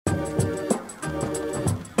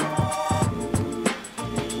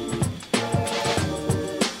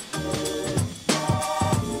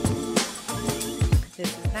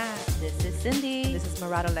Cindy. This is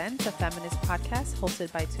Marada Lens, a feminist podcast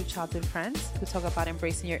hosted by two childhood friends who talk about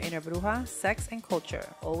embracing your inner bruja, sex, and culture.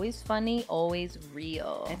 Always funny, always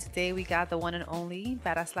real. And today we got the one and only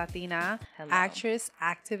badass Latina, Hello. actress,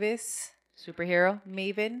 activist, Superhero.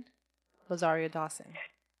 maven, Rosario Dawson.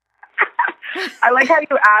 I like how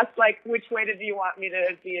you asked, like, which way did you want me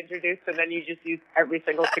to be introduced, and then you just use every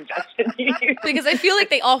single suggestion you use. Because I feel like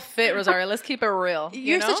they all fit, Rosario. Let's keep it real.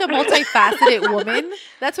 You're such a multifaceted woman.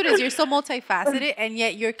 That's what it is. You're so multifaceted, and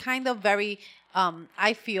yet you're kind of very,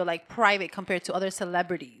 I feel like, private compared to other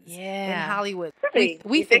celebrities in Hollywood. Really?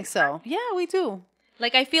 We think so. Yeah, we do.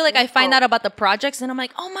 Like, I feel like I find out about the projects and I'm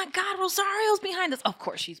like, oh my God, Rosario's behind this. Of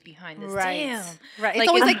course she's behind this. Right. Damn. Right. It's Like,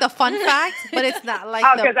 always it's- like the fun fact, but it's not like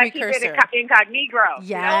the because I keep precursor. it incognito.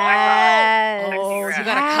 Yes. Oh, you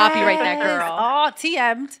gotta copyright that girl. Oh,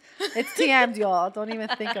 TM'd. It's TM'd, y'all. Don't even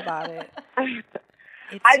think about it.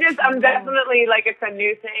 I'm definitely, like, it's a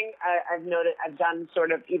new thing. I've noticed, I've done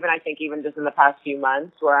sort of, even just in the past few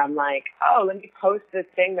months, where I'm like, oh, let me post this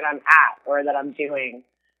thing that I'm at or that I'm doing.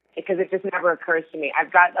 Because it just never occurs to me.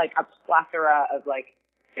 I've got, like, a plethora of, like,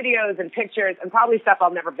 videos and pictures and probably stuff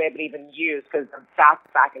I'll never be able to even use because that's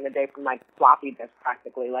back in the day from, like, floppy disks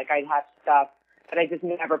practically. Like, I'd have stuff that I just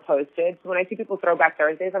never posted. So when I see people Throwback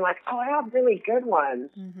Thursdays, I'm like, oh, I have really good ones.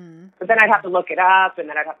 Mm-hmm. But then I'd have to look it up and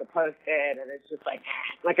then I'd have to post it. And it's just like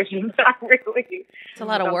it's just not really. It's a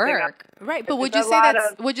lot of work. Right. But would you say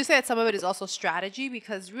that some of it is also strategy?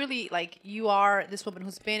 Because really, like, you are this woman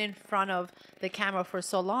who's been in front of the camera for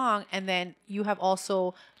so long, and then you have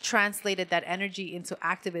also translated that energy into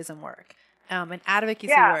activism work. And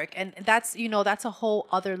advocacy work. And that's a whole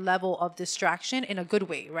other level of distraction in a good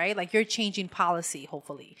way, right? Like, you're changing policy,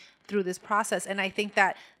 hopefully, through this process. And I think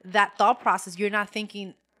that thought process, you're not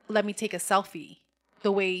thinking, let me take a selfie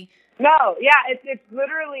the way. No, yeah, it's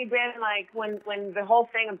literally been like when the whole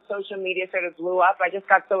thing of social media sort of blew up, I just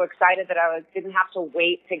got so excited that didn't have to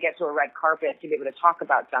wait to get to a red carpet to be able to talk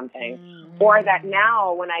about something. Mm-hmm. Or that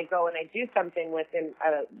now when I go and I do something with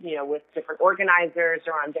different organizers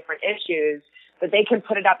or on different issues, that they can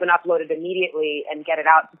put it up and upload it immediately and get it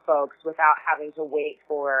out to folks without having to wait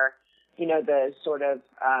for, the sort of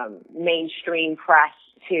mainstream press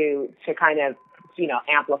to kind of,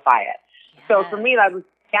 amplify it. Yes. So for me, that was,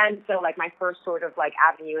 and so, like, my first sort of, like,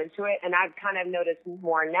 avenue into it. And I've kind of noticed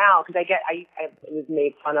more now, because I was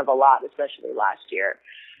made fun of a lot, especially last year,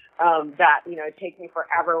 that, it takes me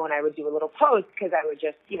forever when I would do a little post, because I would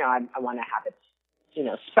just, I want to have it,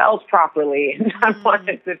 spelled properly. And I want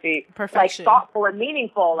it to be, perfection, like, thoughtful and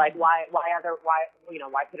meaningful. Like, why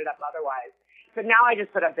put it up otherwise? But now I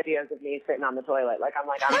just put up videos of me sitting on the toilet. Like, I'm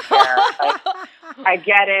like, I don't care. Like, I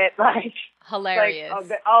get it. Like, hilarious. Like,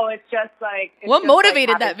 it's just like. It's what just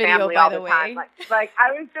motivated like that video, by the way? Like,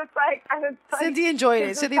 I was like. Cindy enjoyed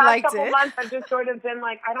it. Cindy liked it. The past couple months, I've just sort of been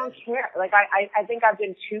like, I don't care. Like, I think I've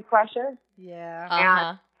been too precious. Yeah.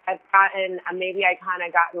 And I've gotten, maybe I kind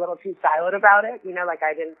of got a little too siloed about it. Like,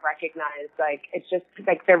 I didn't recognize, like, it's just,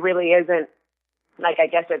 like, there really isn't. Like, I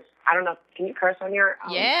guess it's, I don't know, can you curse on your...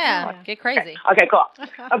 Get crazy. Okay, cool.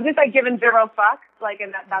 I'm just, like, giving zero fucks, like,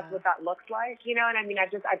 and that's what that looks like, and I mean,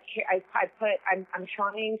 I'm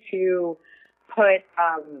trying to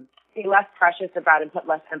be less precious about and put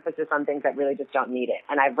less emphasis on things that really just don't need it.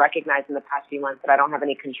 And I've recognized in the past few months that I don't have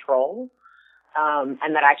any control,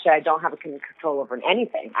 and that actually I don't have a control over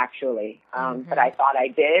anything, actually, but I thought I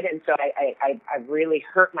did, and so I really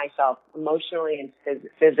hurt myself emotionally and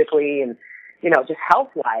physically and just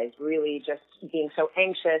health-wise, really just being so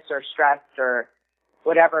anxious or stressed or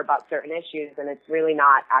whatever about certain issues. And it's really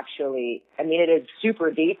not actually, I mean, it is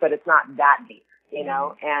super deep, but it's not that deep,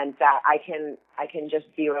 and that I can just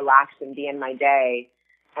be relaxed and be in my day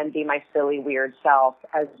and be my silly, weird self,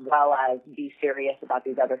 as well as be serious about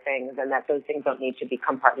these other things, and that those things don't need to be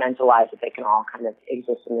compartmentalized, that they can all kind of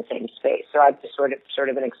exist in the same space. So I've just sort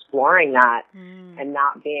of been exploring that and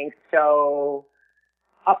not being so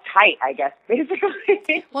uptight, I guess,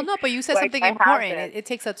 basically. Well, no, but you said something important. It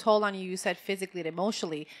takes a toll on you. You said physically and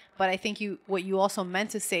emotionally, but I think what you also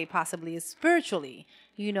meant to say possibly is spiritually,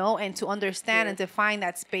 and to understand and to find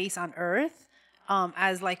that space on earth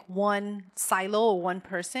as like one silo or one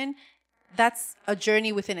person. That's a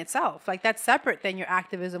journey within itself. Like, that's separate than your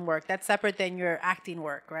activism work. That's separate than your acting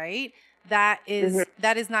work, right? That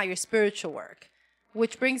is not your spiritual work,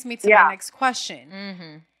 which brings me to my next question.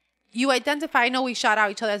 Mm-hmm. You identify, I know we shout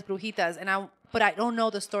out each other as brujitas, but I don't know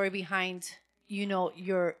the story behind, your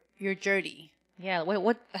journey. Yeah.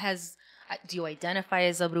 Do you identify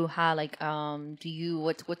as a bruja? Like,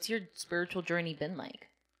 what's your spiritual journey been like?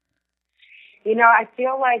 I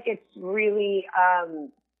feel like it's really,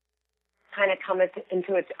 kind of come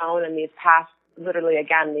into its own in these past, literally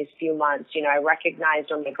again, these few months. You know, I recognized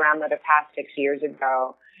when my grandmother passed 6 years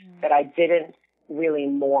ago that I didn't really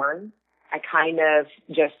mourn. I kind of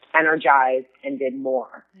just energized and did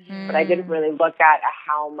more. But I didn't really look at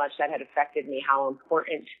how much that had affected me, how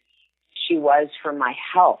important she was for my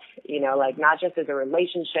health, you know, like not just as a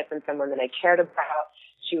relationship and someone that I cared about.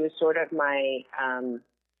 She was sort of my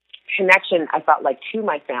connection, I felt like, to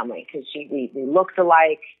my family, because we looked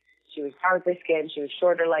alike. She was darker skinned. She was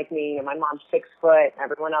shorter like me. And my mom's 6 foot.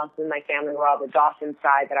 Everyone else in my family were all the Dawson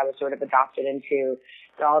side that I was sort of adopted into.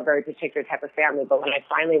 They're all a very particular type of family. But when I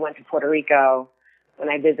finally went to Puerto Rico, when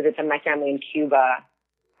I visited my family in Cuba,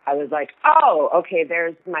 I was like, oh, okay,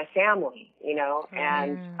 there's my family, you know.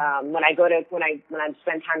 And when I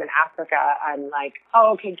spend time in Africa, I'm like,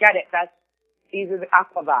 oh, okay, get it. These are the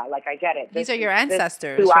Akbaba. Like, I get it. These are your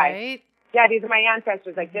ancestors, right? Yeah, these are my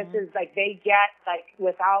ancestors. Like, this is, like, they get, like,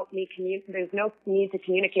 without me, there's no need to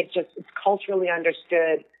communicate. Just, it's culturally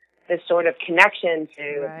understood, this sort of connection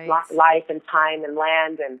to life and time and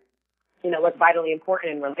land and, you know, what's vitally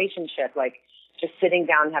important in relationship. Like, just sitting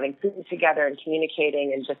down and having food together and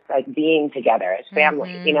communicating and just, like, being together as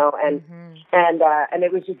family, you know, and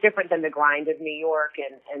it was just different than the grind of New York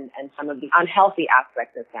and some of the unhealthy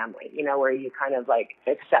aspects of family, you know, where you kind of, like,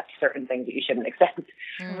 accept certain things that you shouldn't accept,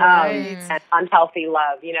 and unhealthy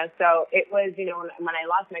love, you know. So it was, you know, when I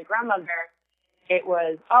lost my grandmother, it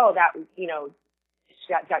was, oh, that, you know,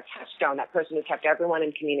 that touchstone, that person who kept everyone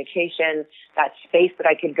in communication, that space that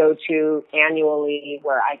I could go to annually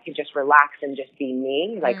where I could just relax and just be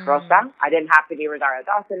me, like Rosa. I didn't have to be Rosario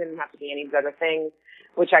Dawson, I didn't have to be any of the other things,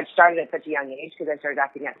 which I'd started at such a young age because I started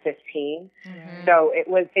acting at 15. So it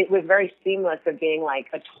was very seamless of being like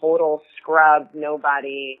a total scrub,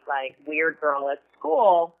 nobody, like weird girl at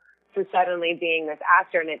school, to suddenly being this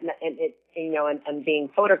actor and it you know, and being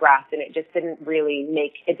photographed, and it just didn't really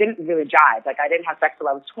jive. Like, I didn't have sex till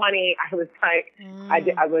I was 20. I was like, I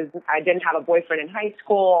didn't have a boyfriend in high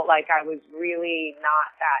school. Like, I was really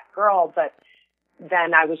not that girl, but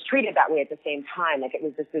then I was treated that way at the same time. Like, it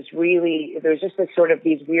was just there was just this sort of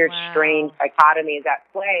these weird, strange dichotomies at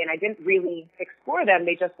play, and I didn't really explore them.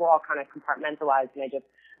 They just were all kind of compartmentalized, and I just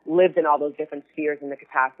lived in all those different spheres and the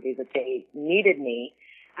capacities that they needed me.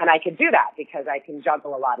 And I could do that because I can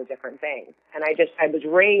juggle a lot of different things. And I was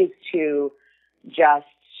raised to just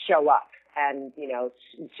show up and, you know,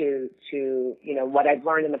 to you know, what I've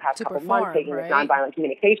learned in the past couple months taking this nonviolent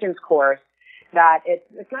communications course, that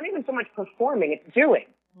it's not even so much performing, it's doing.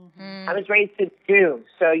 I was raised to do.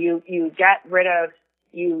 So you get rid of,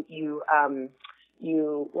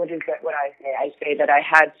 what is that, what I say? I say that I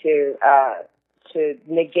had to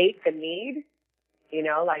negate the need. You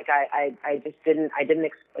know, like I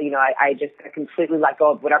just completely let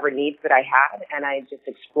go of whatever needs that I had, and I just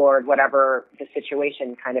explored whatever the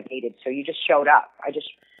situation kind of needed. So you just showed up. I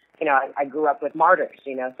grew up with martyrs,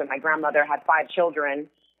 you know, so my grandmother had 5 children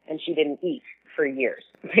and she didn't eat for years,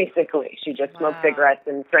 basically. She just smoked cigarettes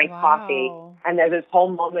and drank coffee. And there's this whole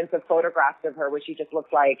moments of photographs of her where she just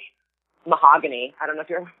looks like mahogany. I don't know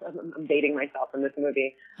if I'm dating myself in this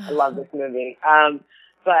movie. I love this movie.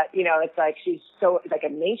 But, you know, it's like she's so, like,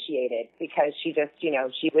 emaciated because she just, you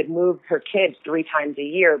know, she would move her kids 3 times a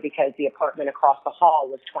year because the apartment across the hall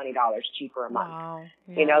was $20 cheaper a month.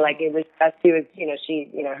 You know, like, it was just,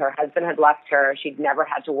 her husband had left her. She'd never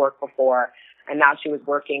had to work before. And now she was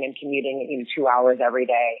working and commuting, you know, 2 hours every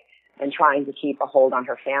day and trying to keep a hold on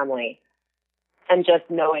her family. And just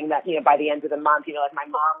knowing that, you know, by the end of the month, you know, like my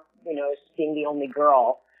mom, you know, being the only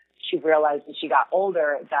girl, she realized as she got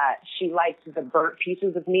older that she liked the burnt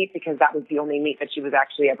pieces of meat because that was the only meat that she was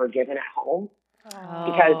actually ever given at home.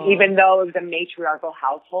 Because even though it was a matriarchal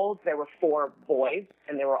household, there were 4 boys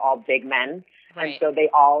and they were all big men. And so they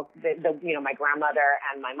all, you know, my grandmother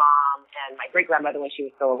and my mom and my great-grandmother when she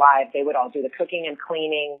was still alive, they would all do the cooking and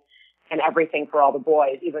cleaning and everything for all the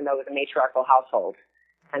boys, even though it was a matriarchal household.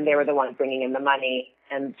 And they were the ones bringing in the money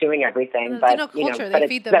and doing everything. But, you know, but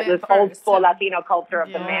it's this old school Latino culture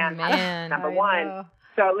of the man. Number one.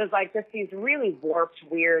 So it was like just these really warped,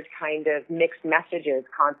 weird kind of mixed messages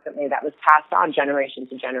constantly that was passed on generation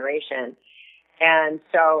to generation. And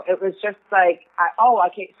so it was just like,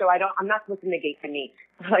 I'm not supposed to negate the meat.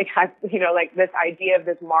 Like, you know, like this idea of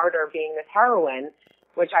this martyr being this heroine,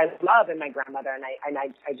 which I love in my grandmother, and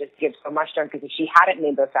I just give so much to her because if she hadn't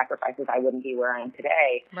made those sacrifices, I wouldn't be where I am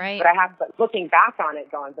today. But looking back on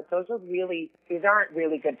it, going, but these aren't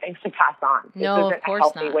really good things to pass on. No, this isn't a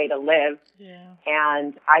healthy way to live.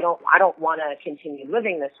 And I don't want to continue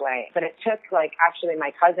living this way. But it took, like, actually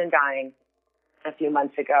my cousin dying a few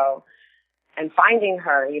months ago and finding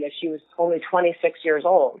her, you know, she was only 26 years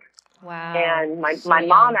old. Wow. And my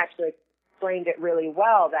mom actually explained it really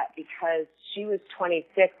well, that because she was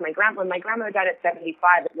 26, when my grandmother died at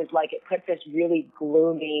 75, it was like it put this really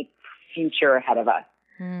gloomy future ahead of us.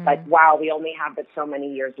 Like, wow, we only have but so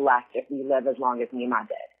many years left if we live as long as Nima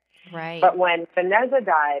did. Right. But when Vanessa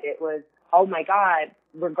died, it was, oh my God,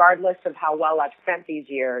 regardless of how well I've spent these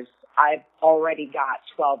years, I've already got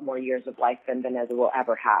 12 more years of life than Vanessa will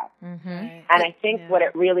ever have. Mm-hmm. And I think what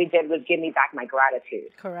it really did was give me back my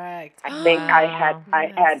gratitude. Correct. I think I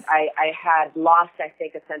had lost, I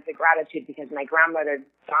think, a sense of gratitude because my grandmother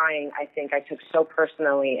dying, I think I took so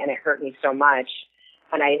personally, and it hurt me so much.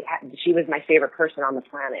 And she was my favorite person on the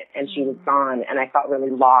planet, and she was gone, and I felt really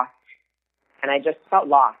lost. And I just felt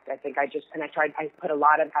lost. I think I put a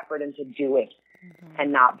lot of effort into doing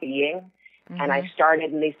and not being. And I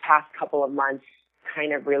started in these past couple of months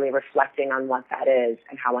kind of really reflecting on what that is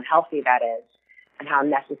and how unhealthy that is and how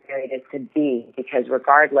necessary it is to be, because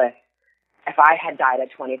regardless, if I had died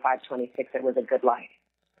at 25, 26, it was a good life.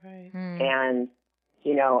 Right. And,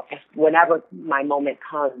 you know, whenever my moment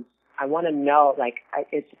comes, I want to know, like,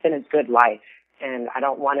 it's been a good life, and I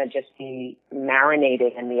don't want to just be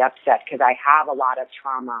marinated in the upset, because I have a lot of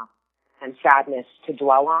trauma and sadness to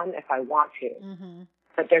dwell on if I want to. Mm-hmm.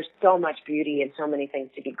 But there's so much beauty and so many things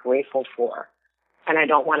to be grateful for, and I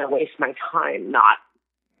don't want to waste my time not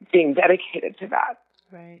being dedicated to that.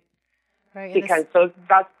 Right. Right. Because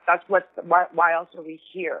that's why else are we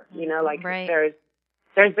here? You know, like there's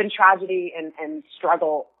been tragedy and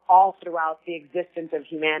struggle all throughout the existence of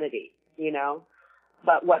humanity, you know,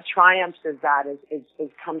 but what triumphs is that is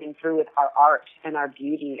coming through with our art and our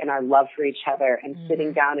beauty and our love for each other and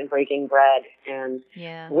sitting down and breaking bread and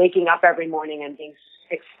waking up every morning and being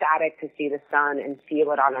ecstatic to see the sun and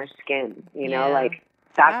feel it on our skin, you know, like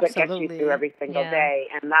that's what gets you through every single day.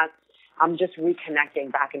 And I'm just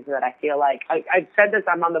reconnecting back into that. I feel like I've said this,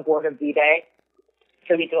 I'm on the board of V-Day.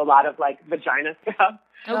 So we do a lot of like vagina stuff.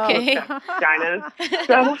 Okay. Vaginas.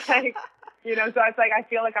 So like, you know, so it's like, I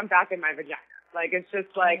feel like I'm back in my vagina. Like, it's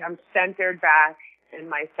just like, I'm centered back in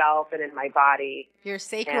myself and in my body. Your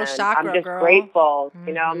sacral chakra, I'm just grateful.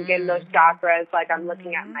 You know, I'm getting those chakras. Like, I'm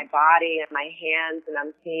looking at my body and my hands, and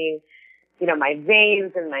I'm seeing, you know, my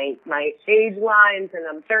veins and my age lines, and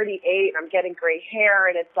I'm 38 and I'm getting gray hair,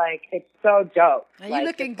 and it's like, it's so dope. And like, you're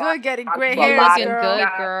looking good getting gray hair. You're looking good,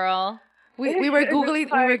 girl. We were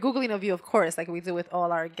googling of you, of course, like we do with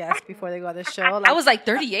all our guests before they go on the show. Like, I was like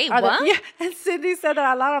 38. What? Yeah, and Cindy said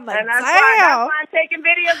that a lot. I'm like, and that's why I'm taking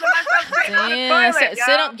videos of myself sitting on the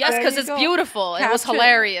toilet. Yes, because it's beautiful. It was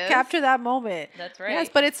hilarious. Capture that moment. That's right. Yes,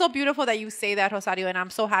 but it's so beautiful that you say that, Rosario, and I'm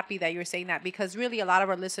so happy that you're saying that, because really a lot of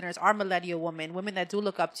our listeners are millennial women that do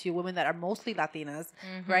look up to you, women that are mostly Latinas,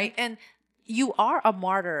 right? And you are a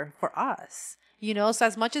martyr for us. You know, so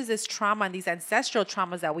as much as this trauma and these ancestral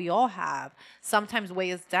traumas that we all have sometimes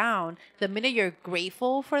weigh us down, the minute you're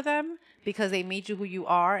grateful for them because they made you who you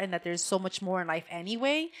are and that there's so much more in life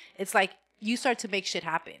anyway, it's like you start to make shit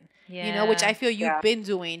happen. Yeah. You know, which I feel you've been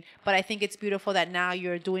doing, but I think it's beautiful that now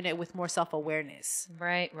you're doing it with more self-awareness.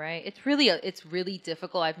 Right. It's really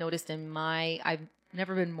difficult. I've noticed I've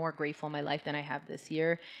never been more grateful in my life than I have this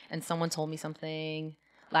year. And someone told me something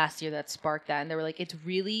last year that sparked that, and they were like, it's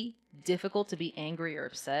really difficult to be angry or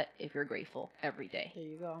upset if you're grateful every day. There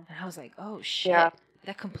you go. And I was like, oh shit,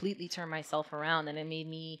 that completely turned myself around, and it made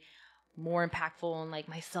me more impactful in like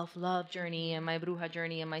my self-love journey and my bruja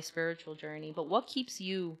journey and my spiritual journey. But what keeps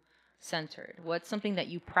you centered? What's something that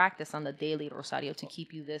you practice on the daily, Rosario, to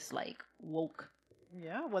keep you this like woke?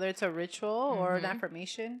 Yeah, whether it's a ritual or an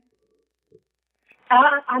affirmation.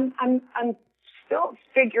 I'm still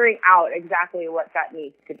figuring out exactly what that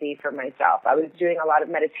needs to be for myself. I was doing a lot of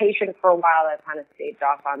meditation for a while. I kind of staved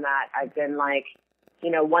off on that. I've been like,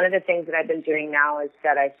 you know, one of the things that I've been doing now is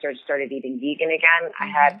that I started eating vegan again. I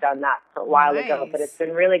had done that for a while ago, but it's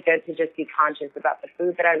been really good to just be conscious about the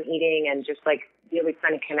food that I'm eating and just like really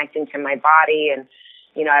kind of connecting to my body. And,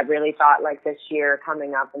 you know, I've really thought like this year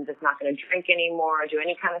coming up, I'm just not going to drink anymore, do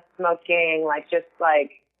any kind of smoking, like just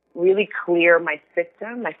like really clear my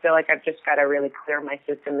system. I feel like I've just got to really clear my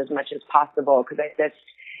system as much as possible, because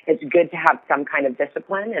it's good to have some kind of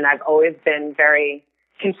discipline. And I've always been very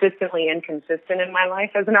consistently inconsistent in my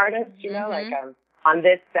life as an artist, you know, like on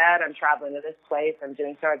this set, I'm traveling to this place, I'm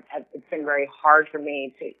doing so. It's been very hard for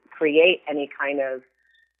me to create any kind of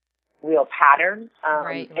real pattern,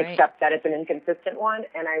 except that it's an inconsistent one.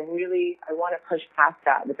 And I want to push past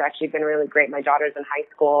that. It's actually been really great. My daughter's in high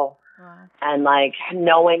school. And like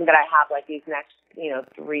knowing that I have like these next,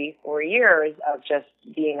 3-4 years of just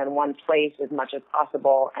being in one place as much as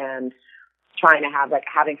possible and trying to have like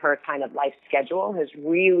having her kind of life schedule has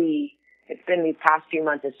really it's been these past few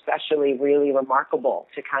months especially really remarkable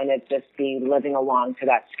to kind of just be living along to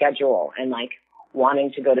that schedule and like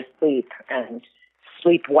wanting to go to sleep and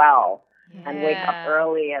sleep well and wake up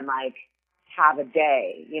early and like have a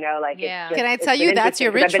day, you know, like it's just, can I tell you that's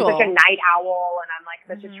your ritual? I've been such a night owl and I'm like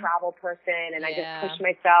such a travel person and I just push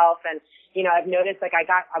myself and, you know, I've noticed like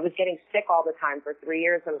I was getting sick all the time for 3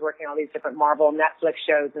 years. I was working all these different Marvel Netflix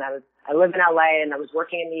shows and I live in LA and I was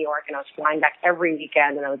working in New York and I was flying back every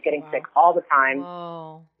weekend and I was getting sick all the time.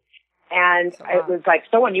 Whoa. And it was like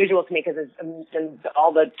so unusual to me because in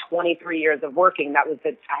all the 23 years of working, I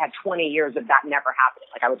had 20 years of that never happening.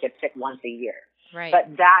 Like I would get sick once a year. Right.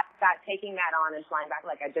 But that taking that on and flying back,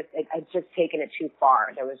 like I'd just taken it too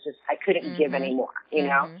far. There was just, I couldn't give anymore, you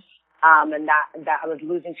know? And that I was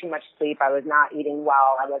losing too much sleep. I was not eating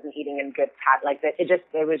well. I wasn't eating in good like that.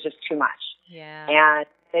 It was just too much. Yeah. And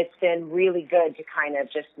it's been really good to kind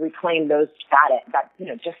of just reclaim that, you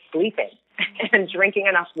know, just sleeping and drinking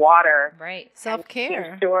enough water. Right.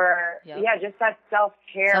 Self-care. Sure. Yep. Yeah, just that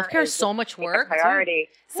self-care. Self-care is so much work. Priority.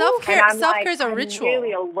 Self-care is a ritual. I'm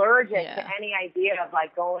really allergic to any idea of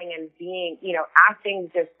like going and being, you know, acting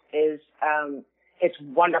just is, it's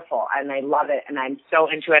wonderful and I love it and I'm so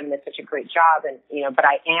into it and it's such a great job and, you know, but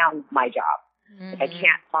I am my job. I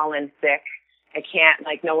can't fall in sick. I can't,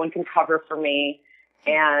 like, no one can cover for me.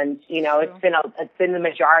 And, you know, it's been the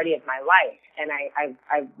majority of my life. And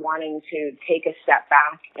I'm wanting to take a step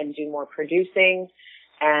back and do more producing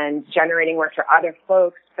and generating work for other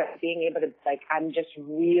folks, but being able to, like, I'm just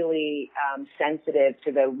really sensitive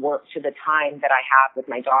to the time that I have with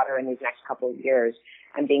my daughter in these next couple of years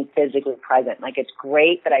and being physically present. Like, it's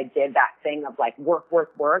great that I did that thing of, like, work.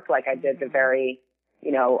 Like, I did the very,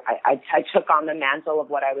 you know, I took on the mantle of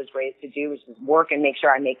what I was raised to do, which is work and make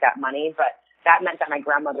sure I make that money. But that meant that my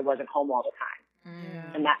grandmother wasn't home all the time.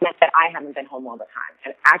 And that meant that I haven't been home all the time.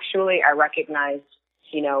 And actually, I recognized,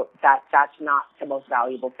 you know, that that's not the most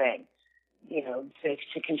valuable thing, you know,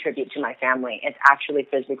 to contribute to my family. It's actually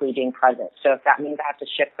physically being present. So if that means I have to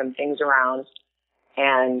shift some things around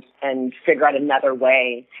and figure out another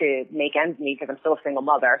way to make ends meet, because I'm still a single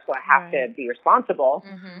mother, so I have to be responsible.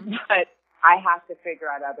 But I have to figure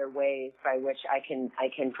out other ways by which I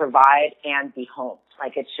can provide and be home.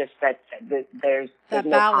 Like, it's just that there's no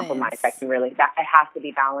compromise. I can really, that it has to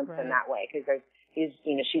be balanced in that way, because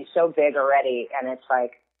you know, she's so big already, and it's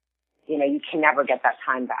like, you know, you can never get that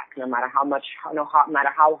time back. No matter how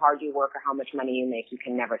hard you work or how much money you make, you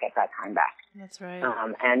can never get that time back. That's right.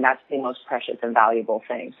 And that's the most precious and valuable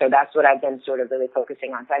thing. So that's what I've been sort of really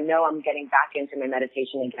focusing on. So I know I'm getting back into my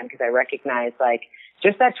meditation again, because I recognize, like,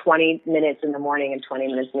 just that 20 minutes in the morning and 20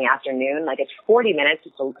 minutes in the afternoon, like, it's 40 minutes.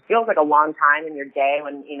 It feels like a long time in your day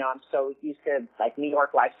when, you know, I'm so used to, like, New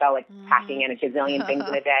York lifestyle, like packing in a gazillion things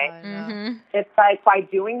in a day. It's like, by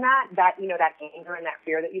doing that, you know, that anger and that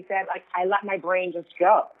fear that you said, like, I let my brain just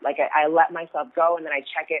go. Like, I let myself go, and then I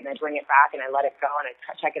check it and I bring it back, and I let it go and I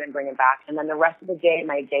check it and bring it back. And then the rest of the day,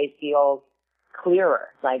 my day feels clearer.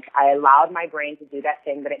 Like, I allowed my brain to do that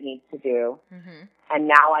thing that it needs to do. And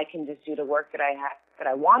now I can just do the work that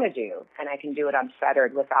I want to do, and I can do it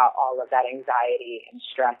unfettered without all of that anxiety and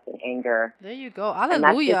stress and anger. There you go. Hallelujah. And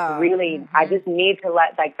that's just really, I just need to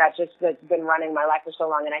let, like, that's been running my life for so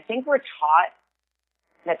long. And I think we're taught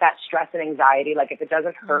that stress and anxiety, like, if it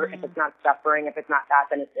doesn't hurt, if it's not suffering, if it's not that,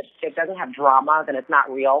 then it doesn't have drama, then it's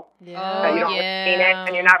not real. So you don't retain it,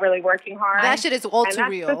 and you're not really working hard. That shit is all too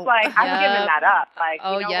real. And that's just, like, I'm giving that up. Like,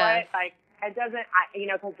 you know what? Like, it doesn't, you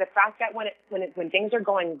know, because the fact that when things are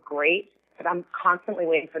going great, but I'm constantly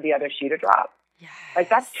waiting for the other shoe to drop. Like,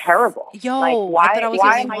 that's terrible. Yo, like,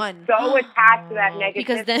 why am I so attached to that negativity?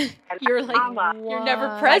 Because then you're like, you're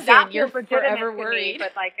never present. Like, you're forever worried. Me,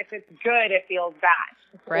 but, like, if it's good, it feels bad.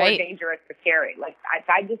 Or dangerous or scary. Like,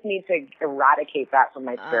 I just need to eradicate that from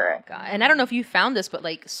my spirit. Oh, God. And I don't know if you found this, but,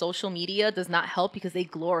 like, social media does not help because they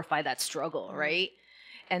glorify that struggle, right?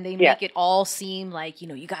 And they make it all seem like, you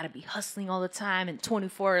know, you got to be hustling all the time and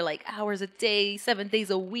 24 like hours a day, 7 days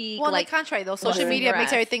a week. Well, like, on the contrary, though, social media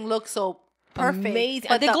makes everything look so perfect. Amazing.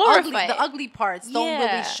 But they glorify the ugly parts don't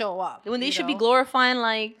really show up. When they should be glorifying,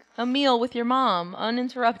 like, a meal with your mom,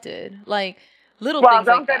 uninterrupted. Like, little things like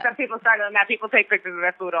that. Well, don't get that people start on that. People take pictures of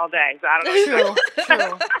their food all day. So I don't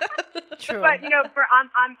know. True. But, you know,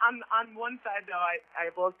 on one side, though, I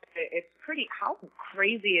will say it's pretty, how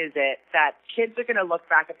crazy is it that kids are going to look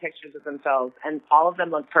back at pictures of themselves and all of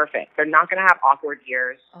them look perfect. They're not going to have awkward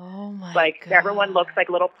years. Oh, my Like, God. everyone looks like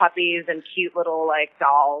little puppies and cute little, like,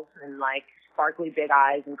 dolls and, like, sparkly big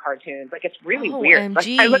eyes and cartoons. Like, it's really weird. Like,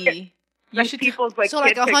 I look at people's, like, so,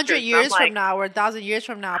 like, 100 years from now or 1,000 years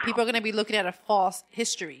from now, people are going to be looking at a false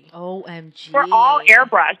history. OMG. We're all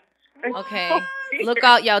airbrushed. Okay. Look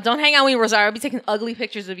out, y'all. Don't hang out with me, Rosario. I'll be taking ugly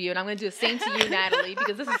pictures of you, and I'm going to do the same to you, Natalie,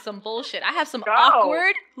 because this is some bullshit. I have some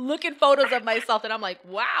awkward looking photos of myself, and I'm like,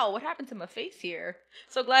 wow, what happened to my face here?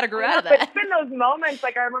 So glad I grew out of that. But it's been those moments,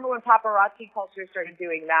 like I remember when paparazzi culture started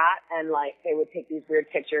doing that, and like they would take these weird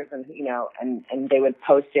pictures and, you know, and they would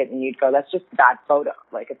post it, and you'd go, that's just a bad photo.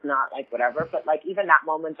 Like, it's not like whatever. But like even that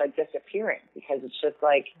moment's like disappearing because it's just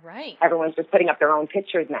like everyone's just putting up their own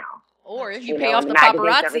pictures now. Or if you pay off the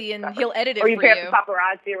paparazzi and he'll edit it for you. Or you pay off the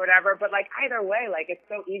paparazzi or whatever. But like either way, like it's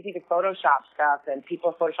so easy to Photoshop stuff, and people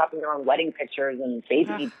are photoshopping their own wedding pictures and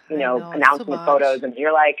baby, you know announcement photos, and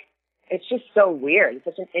you're like, it's just so weird. It's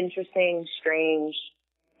such an interesting, strange,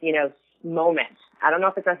 you know, moment. I don't know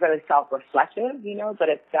if it's necessarily self-reflective, you know, but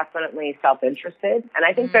it's definitely self-interested. And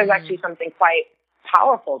I think there's actually something quite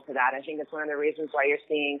powerful to that. I think it's one of the reasons why you're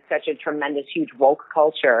seeing such a tremendous, huge woke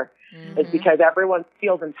culture is because everyone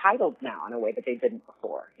feels entitled now in a way that they didn't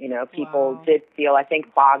before. You know, people did feel, I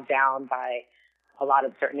think, bogged down by a lot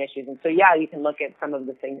of certain issues. And so, yeah, you can look at some of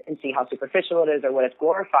the things and see how superficial it is or what it's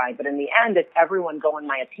glorifying. But in the end, it's everyone going,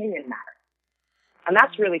 my opinion matters. And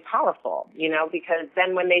that's really powerful, you know, because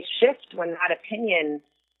then when they shift, when that opinion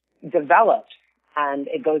develops, and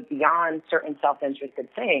it goes beyond certain self-interested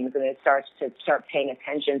things, and it starts paying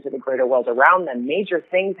attention to the greater world around them, major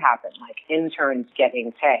things happen, like interns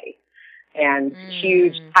getting pay and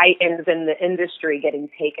huge titans in the industry getting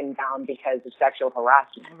taken down because of sexual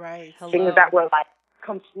harassment. Right. Things that were like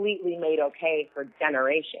completely made okay for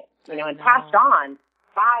generations, you know, and passed on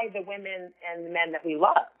by the women and the men that we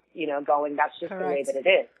love, you know, going, that's just the way that it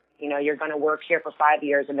is. You know, you're going to work here for 5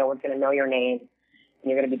 years and no one's going to know your name. And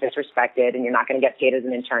you're going to be disrespected, and you're not going to get paid as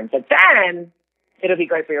an intern. But then it'll be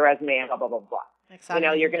great for your resume and blah, blah, blah, blah. Exactly. You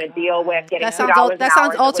know, you're going to deal with getting $2 an hour. That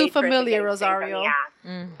sounds all too familiar, Rosario.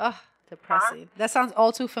 Oh, depressing. That sounds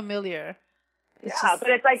all too familiar. But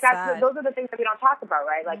it's like those are the things that we don't talk about,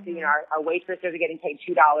 right? Like, you know, our waitresses are getting paid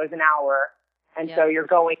 $2 an hour. And so you're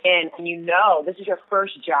going in, and you know this is your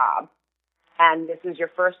first job. And this is your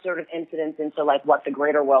first sort of incidence into like what the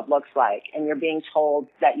greater world looks like. And you're being told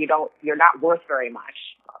that you're not worth very much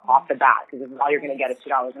off the bat because this is all you're going to get is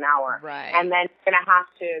 $2 an hour. Right. And then you're going to have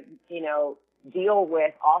to, you know, deal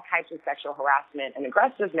with all types of sexual harassment and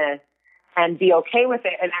aggressiveness and be okay with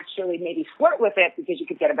it and actually maybe flirt with it because you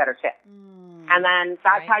could get a better tip. And then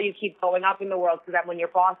that's how you keep going up in the world so that when your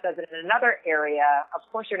boss does it in another area, of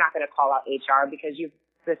course you're not going to call out HR because he's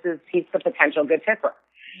the potential good tipper.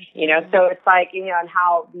 You know, so it's like, you know, and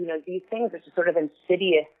how, you know, these things are just sort of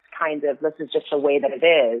insidious kind of, this is just the way that it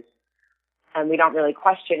is. And we don't really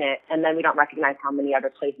question it. And then we don't recognize how many other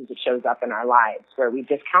places it shows up in our lives where we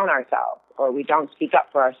discount ourselves or we don't speak up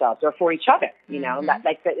for ourselves or for each other. You know, that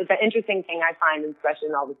like the interesting thing I find, especially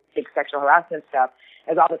in all this big sexual harassment stuff,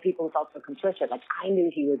 is all the people who felt so complicit. Like, I knew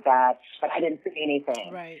he was bad, but I didn't say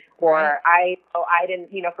anything. Right. Or I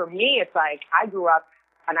didn't, you know, for me, it's like I grew up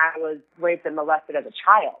and I was raped and molested as a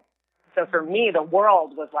child. So for me, the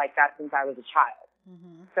world was like that since I was a child.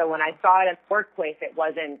 So when I saw it in the workplace, it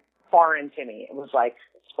wasn't foreign to me. It was like,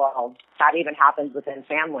 well, that even happens within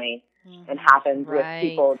family and happens with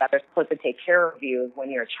people that are supposed to take care of you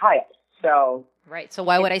when you're a child. So so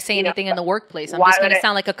why would I say anything in the workplace? I'm just going to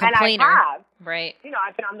sound like a complainer. And I have. Right. You know,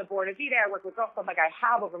 I've been on the board of VITA. I work with Girl Club like I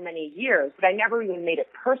have over many years, but I never even made it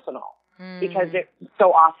personal. Because it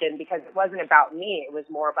wasn't about me. It was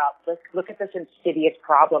more about, let's look at this insidious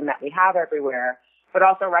problem that we have everywhere, but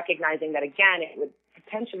also recognizing that, again, it would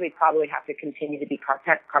potentially probably have to continue to be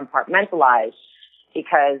compartmentalized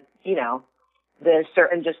because, you know, there's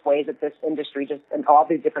certain just ways that this industry and all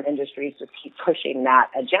these different industries just keep pushing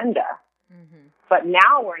that agenda. But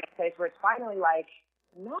now we're in a place where it's finally like,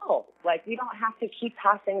 no, like we don't have to keep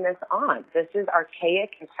passing this on. This is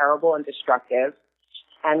archaic and terrible and destructive.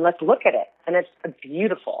 And let's look at it. And it's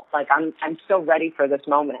beautiful. Like, I'm so ready for this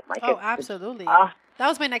moment. Like, absolutely. That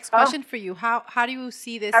was my next question for you. How do you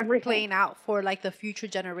see this playing out for, like, the future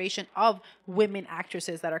generation of women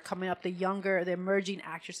actresses that are coming up, the emerging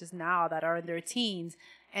actresses now that are in their teens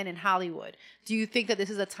and in Hollywood? Do you think that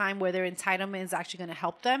this is a time where their entitlement is actually going to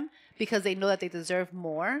help them because they know that they deserve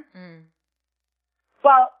more?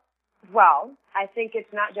 Well, I think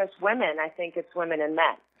it's not just women. I think it's women and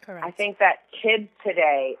men. Correct. I think that kids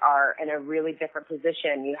today are in a really different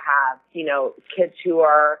position. You have, you know, kids who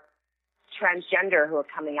are transgender who are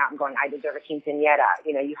coming out and going, I deserve a quinceañera.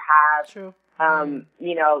 You know, you have,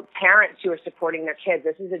 you know, parents who are supporting their kids.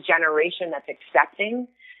 This is a generation that's accepting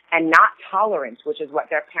and not tolerant, which is what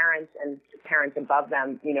their parents and parents above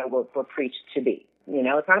them, you know, were preached to be. You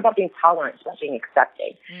know, it's not about being tolerant, it's about being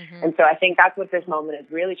accepting. And so I think that's what this moment is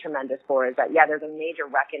really tremendous for, is that, yeah, there's a major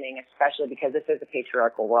reckoning, especially because this is a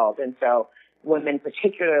patriarchal world. And so women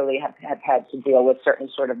particularly have had to deal with certain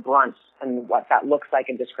sort of grunts and what that looks like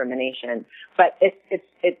in discrimination. But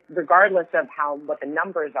it's regardless of what the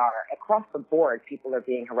numbers are, across the board, people are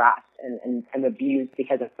being harassed and abused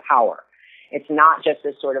because of power. It's not just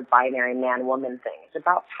this sort of binary man-woman thing. It's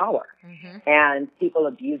about power and people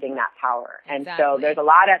abusing that power. And so there's a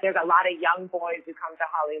lot of young boys who come to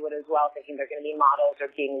Hollywood as well, thinking they're going to be models or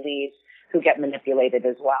being leads, who get manipulated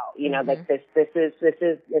as well. You know, like this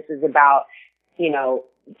is about, you know,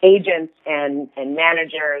 agents and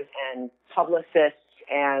managers and publicists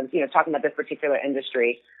and, you know, talking about this particular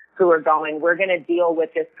industry, who are going, we're going to deal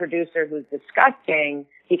with this producer who's disgusting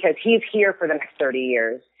because he's here for the next 30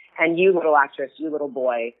 years. And you, little actress, you, little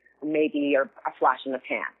boy, maybe you're a flash in the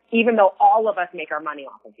pan, even though all of us make our money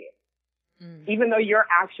off of you, even though you're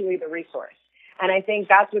actually the resource. And I think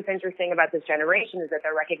that's what's interesting about this generation, is that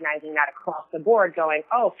they're recognizing that across the board, going,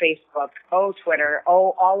 oh, Facebook, oh, Twitter,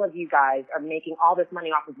 oh, all of you guys are making all this money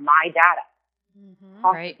off of my data,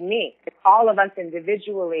 off of me. It's all of us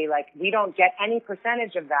individually, like, we don't get any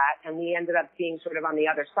percentage of that, and we ended up being sort of on the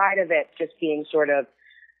other side of it, just being sort of,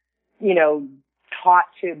 you know, taught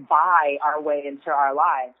to buy our way into our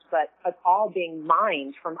lives, but it's all being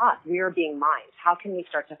mined from us. We are being mined. How can we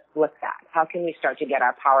start to flip that? How can we start to get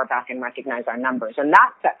our power back and recognize our numbers? And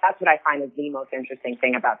that's what I find is the most interesting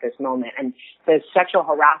thing about this moment. And the sexual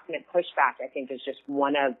harassment pushback, I think, is just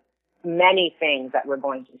one of many things that we're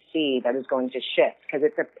going to see that is going to shift, because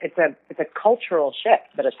it's a cultural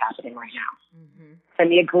shift that is happening right now.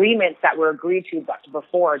 And the agreements that were agreed to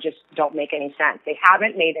before just don't make any sense. They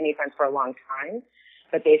haven't made any sense for a long time,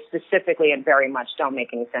 but they specifically and very much don't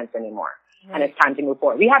make any sense anymore. And it's time to move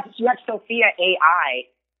forward. You have Sophia AI,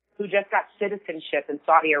 who just got citizenship in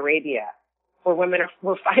Saudi Arabia, where women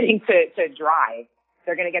were fighting to drive.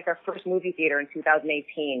 They're going to get their first movie theater in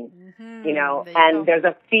 2018, you know, and there's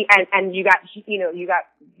and you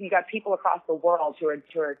got people across the world who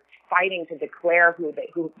are fighting to declare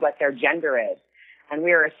what their gender is. And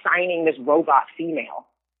we are assigning this robot female.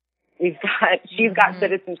 She's got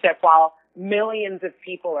citizenship while millions of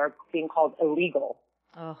people are being called illegal.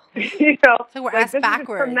 Oh. You know, so we're asked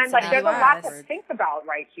backwards. There's a lot to think about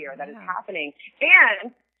right here that is happening.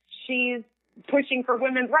 And she's pushing for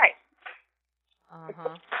women's rights.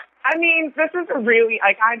 I mean, this is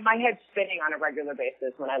my head's spinning on a regular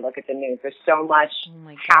basis when I look at the news. There's so much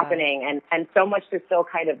happening and so much to still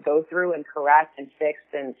kind of go through and correct and fix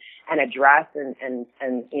and address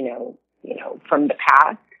and you know, from the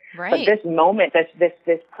past. But this moment,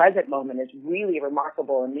 this present moment is really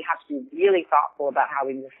remarkable, and we have to be really thoughtful about how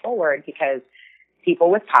we move forward, because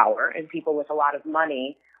people with power and people with a lot of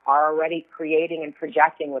money are already creating and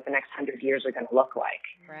projecting what the next 100 years are going to look like.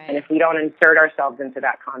 And if we don't insert ourselves into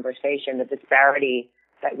that conversation, the disparity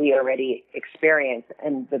that we already experience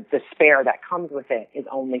and the despair that comes with it is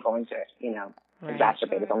only going to, you know,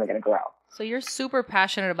 exacerbate. It's only going to grow. So you're super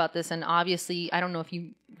passionate about this, and obviously, I don't know if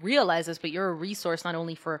you realize this, but you're a resource not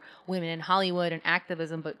only for women in Hollywood and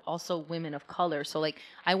activism, but also women of color. So, like,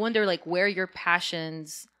 I wonder, like, where you're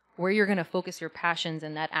going to focus your passions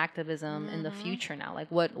in that activism in the future now. Like,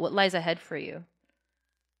 what lies ahead for you?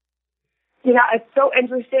 You know, it's so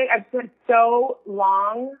interesting. I've spent so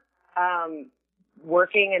long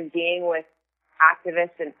working and being with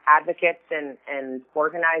activists and advocates and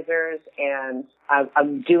organizers, and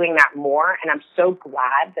I'm doing that more. And I'm so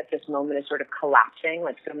glad that this moment is sort of collapsing,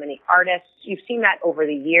 like so many artists. You've seen that over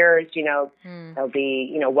the years, you know, there'll be,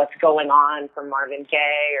 you know, What's Going On from Marvin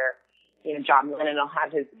Gaye, or, you know, John Lennon will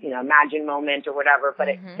have his, you know, Imagine moment or whatever. But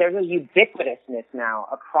there's a ubiquitousness now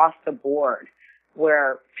across the board,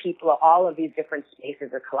 where people, all of these different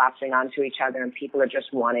spaces are collapsing onto each other, and people are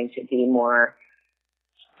just wanting to be more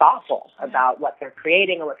thoughtful about what they're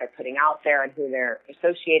creating and what they're putting out there and who they're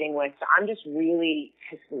associating with. So I'm just really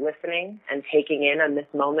just listening and taking in on this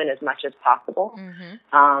moment as much as possible.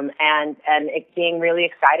 And being really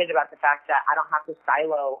excited about the fact that I don't have to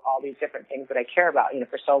silo all these different things that I care about. You know,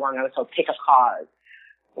 for so long I was told, pick a cause,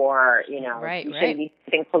 or, you know, you shouldn't be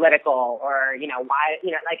anything political, or, you know, why, you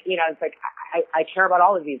know, like, you know, it's like, I care about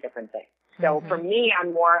all of these different things. So for me, I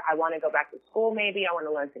want to go back to school maybe. I want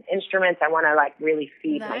to learn some instruments. I want to, like, really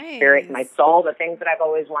feed my spirit, my soul. The things that I've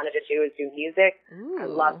always wanted to do is do music. I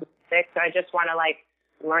love music. So I just want to, like,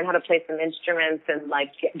 learn how to play some instruments and,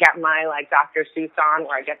 like, get my, like, Dr. Seuss on,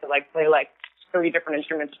 where I get to, like, play, like, 3 different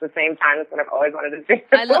instruments at the same time. That's what I've always wanted to do.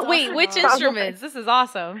 Wait, which instruments? This is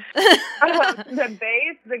awesome. The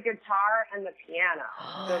bass, the guitar, and the piano.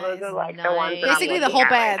 So those are like the ones. Basically, the whole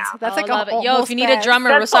band. Right, that's like a whole. Yo, if you need a drummer,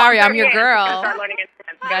 Rosario, I'm your girl.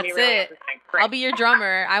 That's it. Great. I'll be your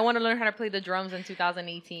drummer. I want to learn how to play the drums in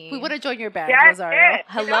 2018. We want to join your band, Yes, Rosario.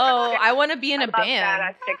 Hello. I want to be in a I band. love that.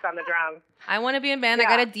 I stick on the drums. I want to be in a band. I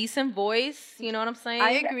got a decent voice. You know what I'm saying?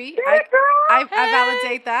 I agree. Yeah, I girl.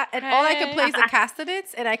 validate that. And all I could play is the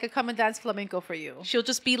castanets, and I could come and dance flamenco for you. She'll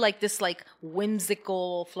just be like this like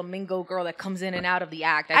whimsical flamenco girl that comes in and out of the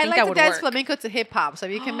act. I think like that to would dance work. flamenco to hip hop. So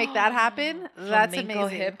if you can make that happen, that's Flamenco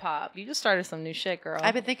amazing. hip hop. You just started some new shit, girl.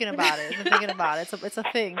 I've been thinking about it. It's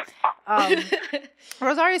a thing.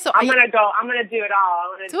 Rosario, so I'm gonna go. I'm gonna do it all. I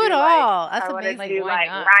want to do it all. That's I want to amazing. do Why like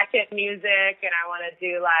not? ratchet music, and I want to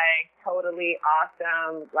do like totally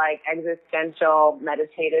awesome, like existential,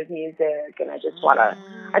 meditative music, and I just want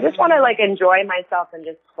to like enjoy myself and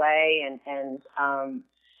just play and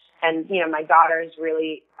you know, my daughter is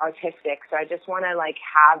really artistic, so I just want to like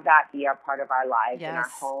have that be a part of our lives in our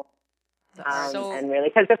home. And really,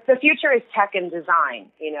 because the future is tech and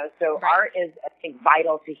design, you know, so art is, I think,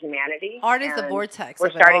 vital to humanity. Art is the vortex.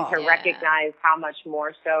 We're starting to recognize how much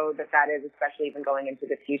more so that is, especially even going into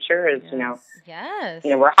the future, is, you know,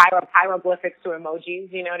 we're hieroglyphics to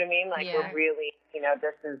emojis, you know what I mean? Like, we're really, you know,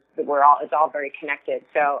 it's all very connected.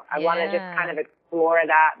 So I want to just kind of explore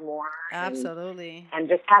that more. Absolutely. And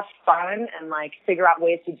just have fun and, like, figure out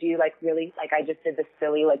ways to do, like, really, like, I just did the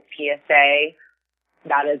silly, like, PSA.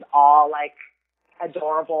 That is all like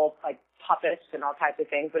adorable, like puppets and all types of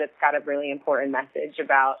things, but it's got a really important message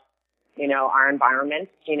about, you know, our environment,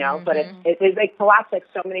 you know, but it like collapsed like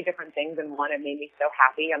so many different things in one. It made me so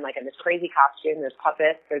happy. I'm like in this crazy costume, there's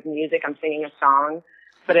puppets, there's music, I'm singing a song,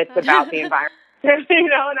 but it's about the environment, you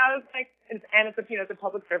know, and I was like, it's a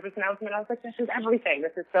public service announcement. I was like, this is everything.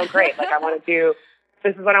 This is so great. Like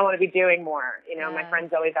this is what I want to be doing more. You know, my friend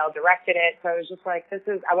Zoe Bell directed it. So I was just like,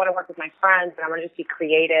 I want to work with my friends and I want to just be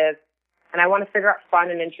creative. And I want to figure out fun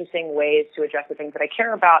and interesting ways to address the things that I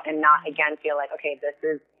care about and not, again, feel like, okay, this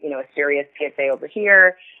is, you know, a serious PSA over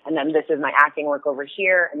here. And then this is my acting work over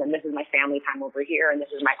here. And then this is my family time over here. And this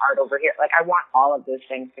is my art over here. Like, I want all of those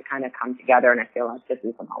things to kind of come together. And I feel like this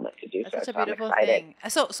is the moment to do so. That's such a beautiful thing.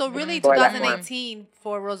 So really 2018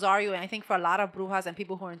 for Rosario, and I think for a lot of brujas and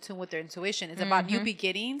people who are in tune with their intuition, it's about new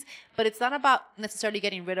beginnings, but it's not about necessarily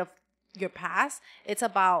getting rid of your past. It's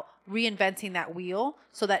about reinventing that wheel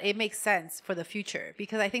so that it makes sense for the future,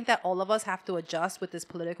 because I think that all of us have to adjust with this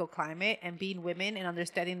political climate and being women and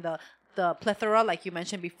understanding the plethora, like you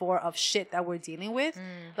mentioned before, of shit that we're dealing with.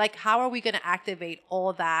 Like, how are we going to activate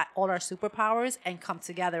all our superpowers and come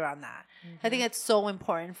together on that? I think it's so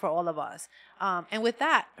important for all of us. And with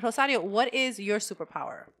that, Rosario, what is your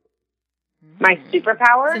superpower? My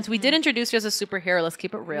superpower? Since we did introduce you as a superhero, let's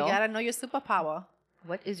keep it real. You gotta know your superpower.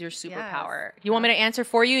 What is your superpower? You want me to answer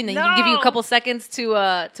for you, and then you give you a couple seconds to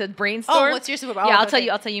brainstorm? Oh, what's your superpower? Yeah,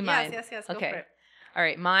 I'll tell you mine. Yes. Okay. Go for it. All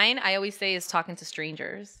right, mine, I always say, is talking to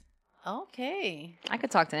strangers. Okay. I could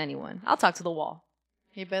talk to anyone. I'll talk to the wall.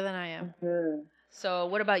 You're better than I am. So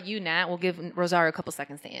what about you, Nat? We'll give Rosario a couple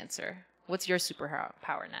seconds to answer. What's your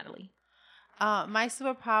superpower, Natalie? My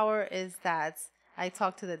superpower is that I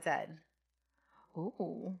talk to the dead.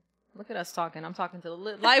 Ooh. Look at us talking. I'm talking to the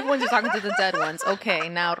live ones. You're talking to the dead ones. Okay,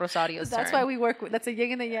 now Rosario's turn. That's why we work with. That's a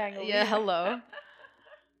yin and a yang. Yeah, hello.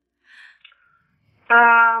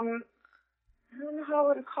 I don't know how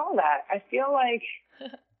I would call that. I feel like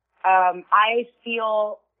I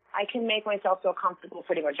can make myself feel comfortable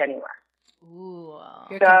pretty much anywhere. Ooh.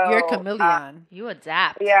 You're a chameleon. You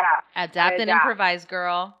adapt. Yeah. Adapt and improvise,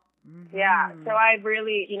 girl. Yeah, so I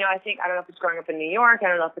really, you know, I don't know if it's growing up in New York, I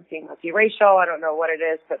don't know if it's being multiracial, I don't know what it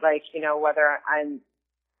is, but like, you know, whether I'm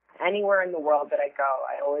anywhere in the world that I go,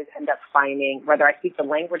 I always end up finding, whether I speak the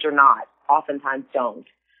language or not, oftentimes don't.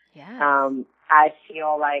 Yeah. I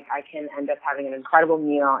feel like I can end up having an incredible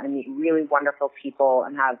meal and meet really wonderful people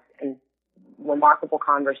and have remarkable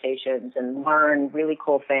conversations and learn really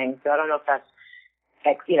cool things. So I don't know if that's,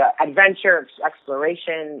 you know, adventure,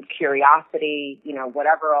 exploration, curiosity, you know,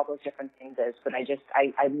 whatever all those different things is. But I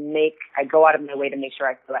go out of my way to make sure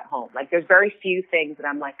I feel at home. Like, there's very few things that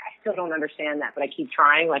I'm like, I still don't understand that, but I keep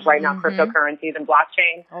trying. Like right now, cryptocurrencies and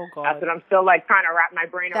blockchain. Oh, God. That's what I'm still like trying to wrap my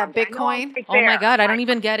brain around. That Bitcoin? Oh my God, I don't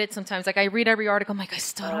even get it sometimes. Like, I read every article, I'm like, I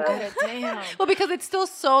still don't get it. Damn. Well, because it's still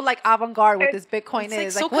so like avant-garde with this Bitcoin it's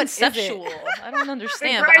is. Like, so what conceptual. Is it? I don't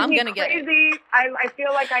understand, but I'm going to get it. I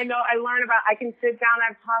feel like I can sit down.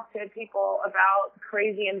 I've talked to people about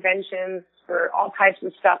crazy inventions for all types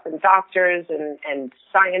of stuff, and doctors and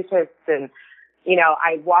scientists and, you know,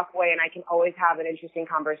 I walk away and I can always have an interesting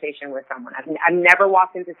conversation with someone. I've never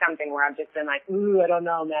walked into something where I've just been like, ooh, I don't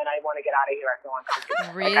know, man. I want to get out of here. I feel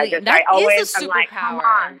uncomfortable. Really? Like, that is a I'm like, come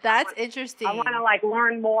superpower. on. That's interesting. I want to like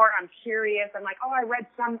learn more. I'm curious. I'm like, oh, I read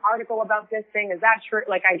some article about this thing. Is that true?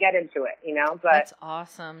 Like, I get into it, you know, but. That's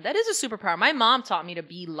awesome. That is a superpower. My mom taught me to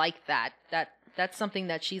be like that. That's something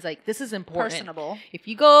that she's like, this is important. Personable. If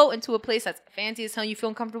you go into a place that's fancy as hell, you feel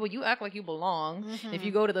uncomfortable, you act like you belong. Mm-hmm. If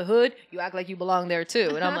you go to the hood, you act like you belong there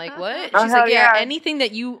too. And I'm like, what? Oh, She's like, yeah, yeah. anything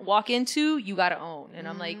that you walk into, you got to own. And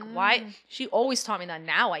I'm like, why? She always taught me that.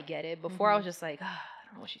 Now I get it. Before I was just like, I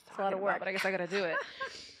don't know what she's talking about, but I guess I got to do it.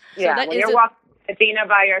 Yeah, that when is you're walking Athena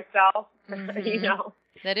by yourself, you know.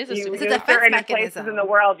 That is a You, super. It's a defense certain mechanism. places in the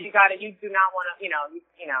world, you do not want to, you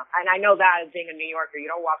know, and I know that as being a New Yorker, you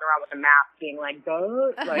don't walk around with a map being like,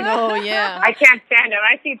 duh. Like, Oh, yeah. I can't stand it. When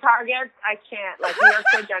I see Targets, I can't. Like, New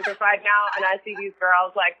York's so gentrified now, and I see these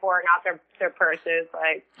girls, like, pouring out their purses,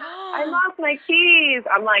 like, I lost my keys.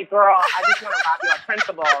 I'm like, girl, I just want to rob you on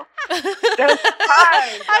principle. Just because.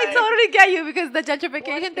 I Like, totally get you because the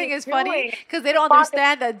gentrification What thing you is funny doing? because they don't Fuck,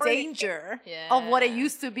 understand the it's free. danger Yeah. of what it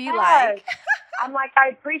used to be Yes. like. I'm like, I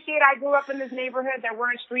appreciate I grew up in this neighborhood. There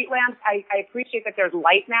weren't street lamps. I appreciate that there's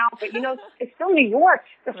light now, but you know, it's still New York.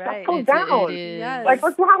 The Right. stuff goes It down. is. Yes. Like,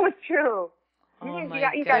 what's wrong with you? Oh you my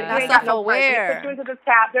guys, you God. ain't got no price. You Self-aware. put you into the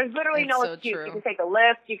tap. There's literally That's no so excuse. true. You can take a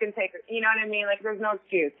lift. You can take, you know what I mean? Like, there's no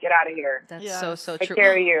excuse. Get out of here. That's Yeah. so Take true.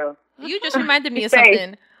 care of you. You just reminded me of Say.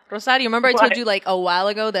 something. Rosario, remember I told What? you like a while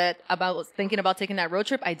ago that about thinking about taking that road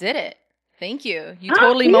trip? I did it. Thank you. You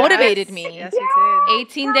totally Yes. motivated me. Yes, you did.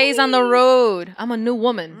 18 days on the road. I'm a new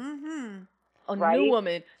woman. Mm-hmm. A Right? new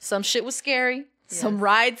woman. Some shit was scary. Some Yes.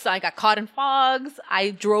 rides, I got caught in fogs. I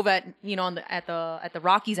drove at the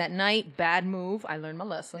Rockies at night. Bad move. I learned my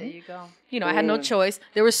lesson. There you go. I had no choice.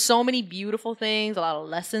 There were so many beautiful things, a lot of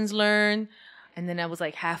lessons learned. And then I was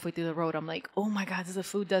like halfway through the road, I'm like, oh my God, this is a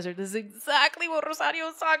food desert. This is exactly what Rosario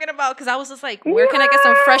was talking about. Because I was just like, where can I get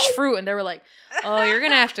some fresh fruit? And they were like, oh, you're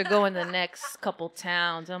going to have to go in the next couple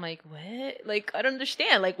towns. I'm like, what? Like, I don't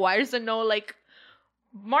understand. Like, why is there no, like,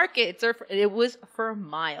 markets? It was for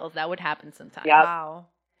miles. That would happen sometimes. Yep. Wow.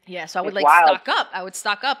 Yeah, so I would It's like wild. stock up. I would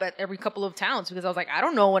stock up at every couple of towns because I was like, I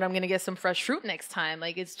don't know when I'm gonna get some fresh fruit next time.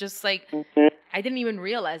 Like it's just like I didn't even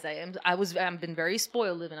realize that. I've been very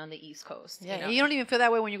spoiled living on the East Coast. Yeah, you know? you don't even feel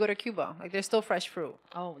that way when you go to Cuba. Like there's still fresh fruit.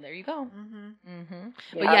 Oh, there you go. Mm-hmm.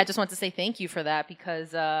 But yeah, I just want to say thank you for that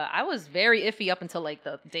because I was very iffy up until like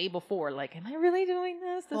the day before. Like, am I really doing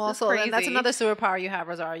this? This is crazy. That's another superpower you have,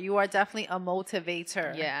 Rosario. You are definitely a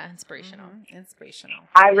motivator. Yeah, inspirational. Mhm. Inspirational.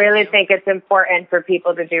 I really you. think it's important for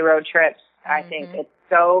people to do road trips. I think Mm-hmm. it's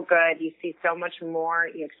so good. You see so much more.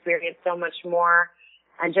 You experience so much more.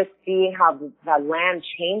 And just see how the land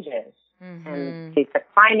changes. Mm-hmm. And the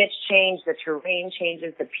climates change, the terrain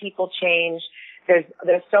changes, the people change. There's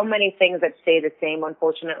so many things that stay the same,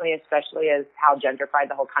 unfortunately, especially as how gentrified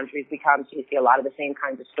the whole country's become. So you see a lot of the same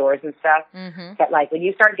kinds of stores and stuff. Mm-hmm. But like when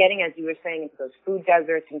you start getting, as you were saying, into those food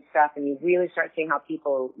deserts and stuff, and you really start seeing how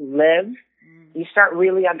people live, you start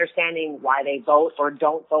really understanding why they vote or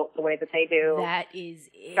don't vote the way that they do. That is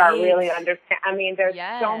it. Start really understand. I mean, there's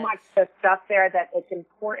Yes. so much stuff there that it's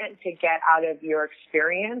important to get out of your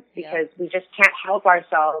experience because we just can't help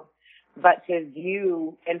ourselves but to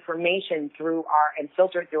view information and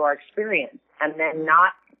filter through our experience and then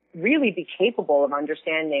not really be capable of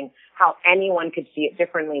understanding how anyone could see it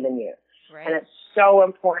differently than you. Right. And it's so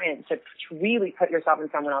important to really put yourself in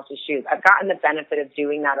someone else's shoes. I've gotten the benefit of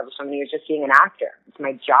doing that over so many years, just being an actor. It's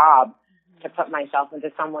my job to put myself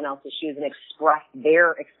into someone else's shoes and express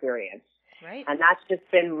their experience. Right. And that's just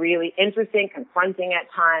been really interesting, confronting at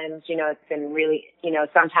times. It's been really,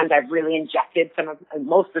 sometimes I've really injected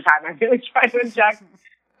most of the time I've really tried to inject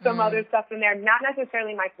some other stuff in there. Not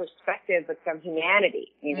necessarily my perspective, but some humanity,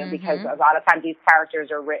 because a lot of times these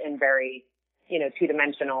characters are written very,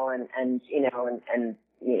 two-dimensional and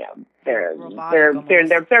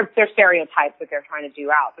they're stereotypes that they're trying to do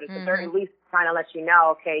out. But it's at least trying to let you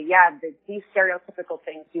know, okay, yeah, these stereotypical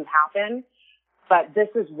things do happen. But this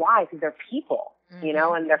is why, because they're people,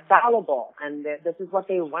 and they're fallible, and this is what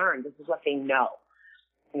they learn, this is what they know,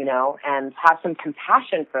 and have some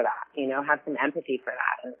compassion for that, have some empathy for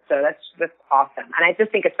that. And so that's awesome. And I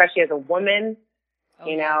just think, especially as a woman,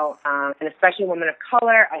 and especially a woman of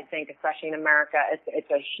color, I think, especially in America,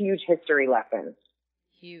 it's a huge history lesson.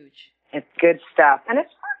 Huge. It's good stuff, and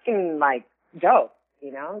it's fucking like dope,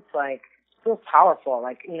 It's like feels powerful.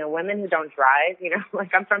 Like, you know, women who don't drive, you know,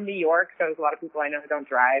 like I'm from New York, so there's a lot of people I know who don't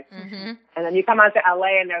drive. Mm-hmm. And then you come out to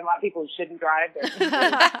LA and there's a lot of people who shouldn't drive. There's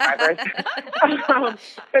drivers.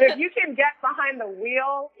 But if you can get behind the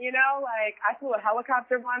wheel, you know, like I flew a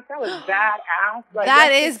helicopter once. That was badass. Like,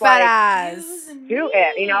 that is badass. Like, do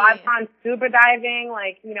it. You know, I've gone scuba diving.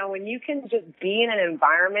 Like, you know, when you can just be in an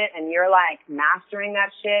environment and you're like mastering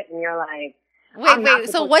that shit and you're like, wait.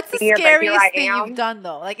 So what's the scariest thing you've done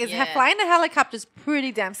though? Like, flying a helicopter is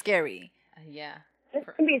pretty damn scary. Yeah. It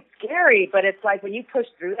can be scary, but it's like when you push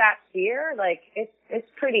through that fear, like it's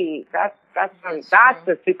pretty. That's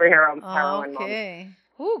the superhero heroine moment.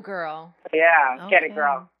 Ooh, girl. Yeah, okay. Get it,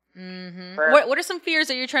 girl. Mm-hmm. What are some fears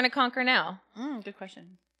that you're trying to conquer now? Good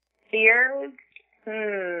question. Fears?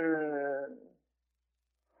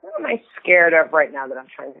 What am I scared of right now that I'm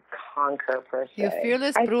trying to conquer per se? You're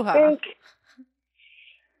fearless bruja.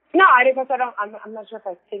 No, I'm not sure if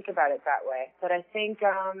I think about it that way, but I think,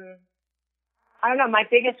 I don't know, my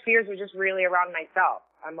biggest fears are just really around myself.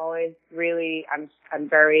 I'm always really, I'm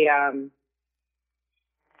very, I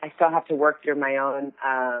still have to work through my own,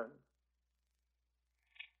 I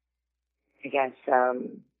guess,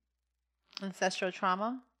 ancestral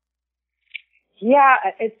trauma? Yeah,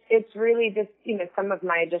 it's really just, you know, some of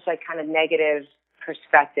my just like kind of negative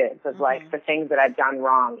perspectives of like the things that I've done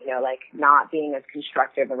wrong, you know, like not being as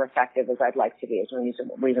constructive or effective as I'd like to be is one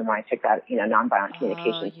reason why I took that, you know, nonviolent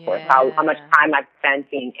communications course. How much time I've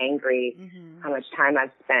spent being angry, how much time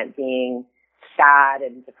I've spent being sad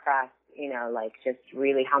and depressed, you know, like just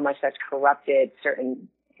really how much that's corrupted certain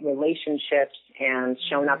relationships and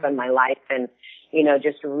shown up in my life and, you know,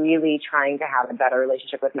 just really trying to have a better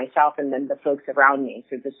relationship with myself and then the folks around me.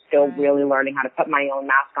 So just still really learning how to put my own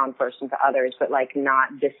mask on first into others, but like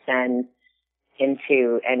not descend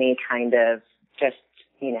into any kind of just,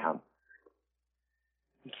 you know,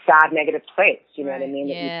 sad, negative place. You know what I mean?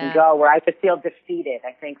 That you can go where I could feel defeated.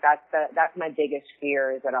 I think that's my biggest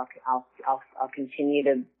fear is that I'll continue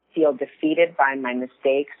to feel defeated by my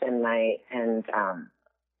mistakes and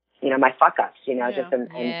you know, my fuck ups, you know, just and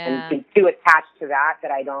be too attached to that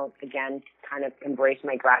I don't, again, kind of embrace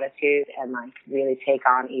my gratitude and like really take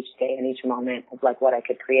on each day and each moment of like what I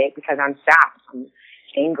could create because I'm sad. I'm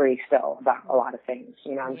angry still about a lot of things.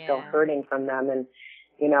 You know, I'm still hurting from them and,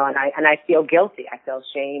 you know, and I feel guilty. I feel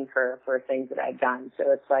shame for things that I've done.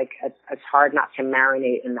 So it's like, it's hard not to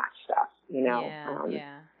marinate in that stuff, you know,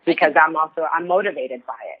 because I'm motivated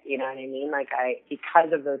by it. You know what I mean? Like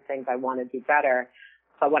because of those things, I want to do better.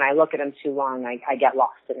 But when I look at them too long, I get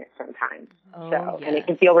lost in it sometimes. And it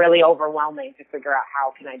can feel really overwhelming to figure out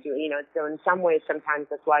how can I do it. You know, so in some ways, sometimes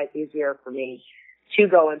that's why it's easier for me to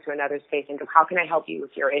go into another space and go, how can I help you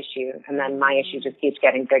with your issue? And then my issue just keeps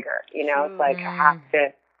getting bigger. You know, it's like I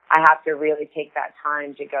have to really take that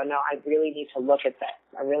time to go, no, I really need to look at this.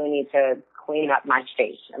 I really need to clean up my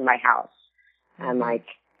space in my house and like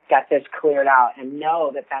get this cleared out and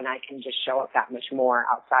know that then I can just show up that much more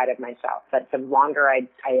outside of myself. But the longer I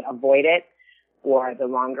avoid it or the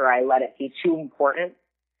longer I let it be too important,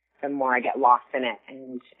 the more I get lost in it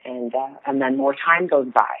and then more time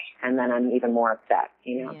goes by and then I'm even more upset,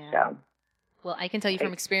 you know, so. Well, I can tell you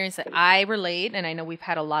from experience that I relate, and I know we've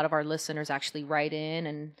had a lot of our listeners actually write in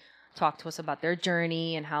and talk to us about their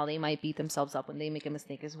journey and how they might beat themselves up when they make a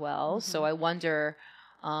mistake as well. So I wonder,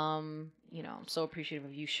 you know, I'm so appreciative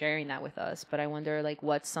of you sharing that with us, but I wonder, like,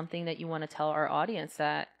 what's something that you want to tell our audience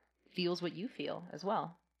that feels what you feel as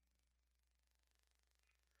well?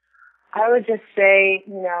 I would just say,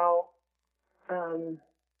 you know, I've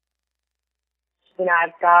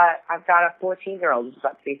got a 14-year-old who's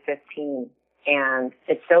about to be 15, and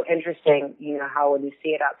it's so interesting, you know, how when you see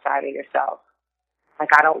it outside of yourself, like,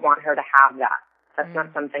 I don't want her to have that. That's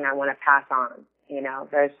not something I want to pass on, you know.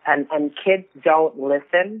 And kids don't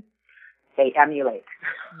listen. They emulate.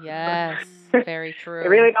 Yes, very true. They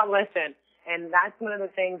really don't listen. And that's one of the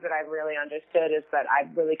things that I've really understood is that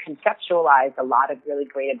I've really conceptualized a lot of really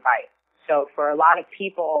great advice. So for a lot of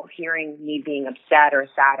people hearing me being upset or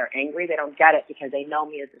sad or angry, they don't get it because they know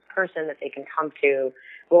me as this person that they can come to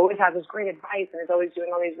who always has this great advice and is always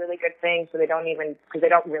doing all these really good things. So they don't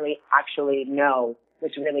really actually know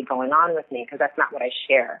what's really going on with me because that's not what I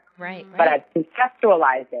share. Right. But I've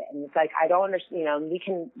conceptualized it. And it's like, I don't understand, you know,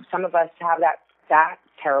 some of us have that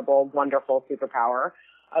terrible, wonderful superpower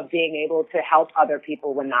of being able to help other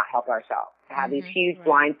people when not help ourselves. To have these huge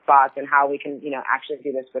blind spots and how we can, you know, actually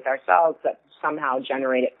do this with ourselves, but somehow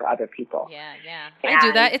generate it for other people. Yeah. I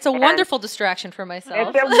do that. It's a wonderful distraction for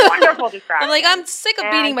myself. It's a wonderful distraction. I'm like, I'm sick of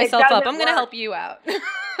beating myself up. I'm going to help you out.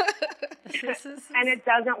 And it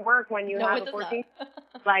doesn't work when you have a 14.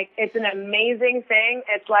 Like, it's an amazing thing.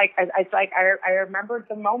 It's like I remembered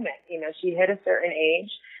the moment, you know, she hit a certain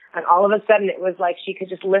age, and all of a sudden it was like she could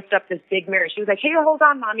just lift up this big mirror. She was like, "Hey, hold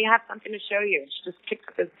on, Mommy, I have something to show you." She just picked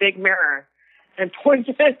up this big mirror and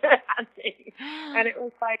pointed it at me. And it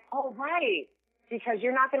was like, "Oh, right, because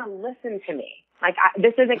you're not going to listen to me. Like,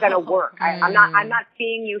 this isn't going to work. I'm not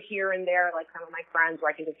seeing you here and there like some of my friends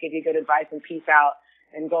where I can just give you good advice and peace out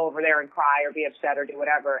and go over there and cry or be upset or do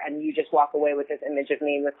whatever, and you just walk away with this image of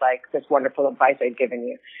me with like this wonderful advice I've given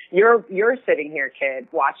you. You're sitting here, kid,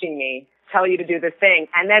 watching me tell you to do this thing,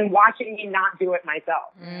 and then watching me not do it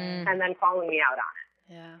myself, and then calling me out on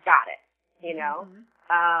it. Yeah. Got it. You know?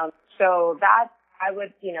 So that, I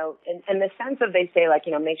would, you know, in the sense of, they say, like,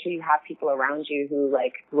 you know, make sure you have people around you who,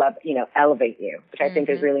 like, love, you know, elevate you, which I think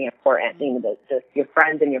is really important. You know, your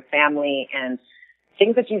friends and your family and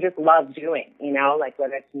things that you just love doing, you know, like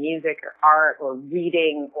whether it's music or art or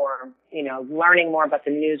reading or, you know, learning more about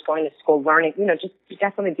the news, going to school, learning, you know, just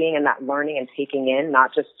definitely being in that learning and taking in,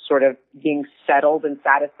 not just sort of being settled and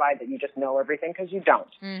satisfied that you just know everything, because you don't.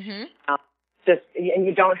 And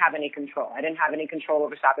you don't have any control. I didn't have any control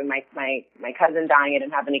over stopping my cousin dying. I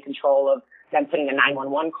didn't have any control of them putting a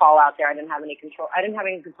 911 call out there. I didn't have any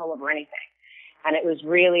control over anything. And it was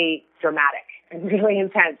really dramatic and really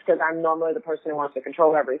intense, because I'm normally the person who wants to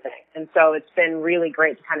control everything. And so it's been really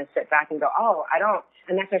great to kind of sit back and go, oh, I don't,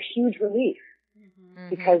 and that's a huge relief,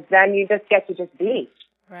 because then you just get to just be.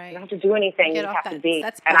 Right. You don't have to do anything. You have to be.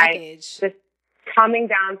 That's and baggage. I just coming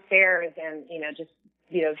downstairs and, you know, just,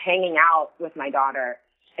 you know, hanging out with my daughter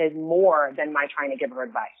is more than my trying to give her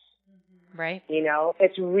advice. Right. You know,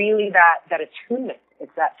 it's really that attunement.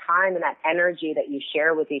 It's that time and that energy that you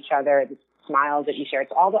share with each other, the smiles that you share.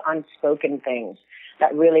 It's all the unspoken things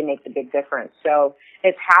that really make the big difference. So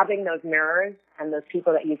it's having those mirrors and those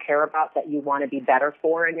people that you care about, that you want to be better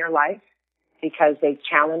for in your life, because they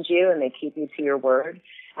challenge you and they keep you to your word.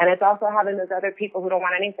 And it's also having those other people who don't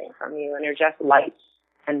want anything from you and are just lights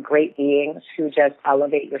and great beings who just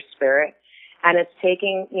elevate your spirit. And it's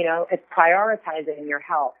taking, you know, it's prioritizing your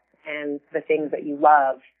health and the things that you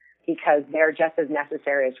love, because they're just as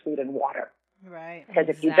necessary as food and water. Right. Because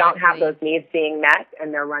if you don't have those needs being met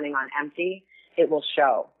and they're running on empty, it will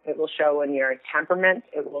show. It will show in your temperament.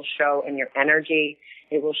 It will show in your energy.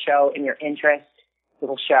 It will show in your interest. It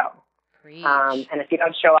will show. And if you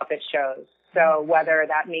don't show up, it shows. So whether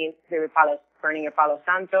that means burning your Palo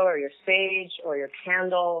Santo or your sage or your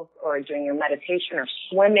candles or doing your meditation or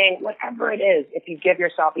swimming, whatever it is, if you give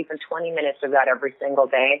yourself even 20 minutes of that every single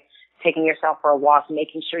day, taking yourself for a walk,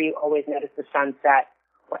 making sure you always notice the sunset,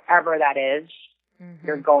 whatever that is,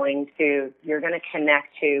 you're going to connect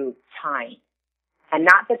to time. And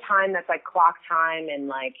not the time that's like clock time and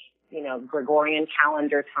like, you know, Gregorian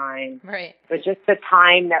calendar time. Right. But just the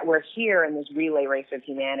time that we're here in this relay race of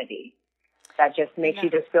humanity. That just makes you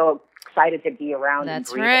just feel excited to be around and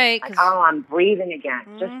breathing. Right. Like, oh, I'm breathing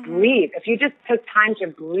again. Just breathe. If you just took time to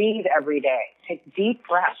breathe every day, take deep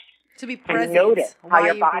breaths. To be present. And notice how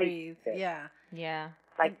your body breathes. Yeah. Yeah.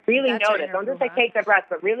 Like, really notice. Don't just like take the breath,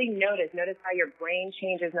 but really notice. Notice how your brain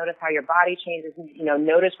changes. Notice how your body changes. You know,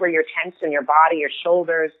 notice where you're tense in your body, your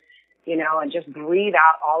shoulders, you know, and just breathe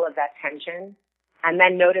out all of that tension. And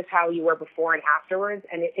then notice how you were before and afterwards.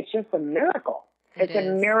 And it's just a miracle. It's a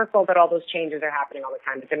miracle that all those changes are happening all the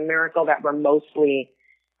time. It's a miracle that we're mostly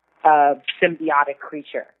a symbiotic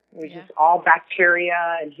creature. We're just all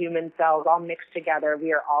bacteria and human cells all mixed together.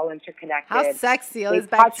 We are all interconnected. How sexy, all this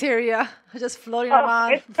bacteria just floating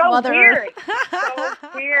around. It's so weird. It's so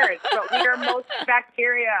weird. But we are mostly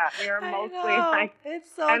bacteria. We are mostly like,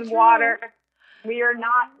 it's so and true. water. We are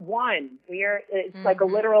not one. It's like a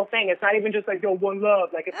literal thing. It's not even just like, yo, one love.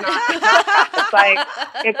 Like, it's not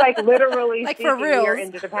it's like literally like speaking, for real. we are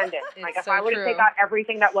independent. Like, if I were to take out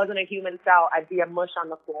everything that wasn't a human cell, I'd be a mush on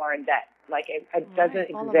the floor and dead. Like, it doesn't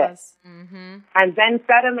exist. And then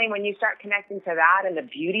suddenly when you start connecting to that and the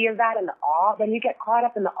beauty of that and the awe, then you get caught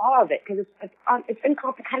up in the awe of it, because it's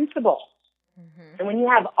incomprehensible. And when you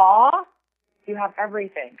have awe, you have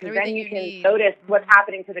everything, because then you can notice what's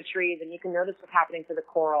happening to the trees, and you can notice what's happening to the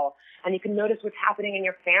coral, and you can notice what's happening in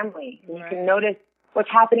your family, and you can notice what's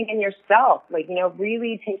happening in yourself. Like, you know,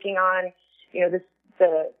 really taking on, you know,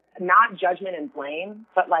 the not judgment and blame,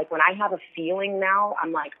 but like when I have a feeling now,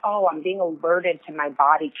 I'm like, oh, I'm being alerted to my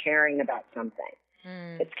body caring about something.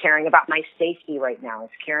 It's caring about my safety right now.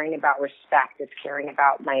 It's caring about respect. It's caring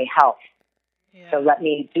about my health. So let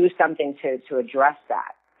me do something to address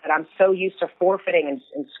that. But I'm so used to forfeiting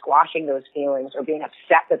and squashing those feelings, or being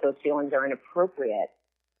upset that those feelings are inappropriate,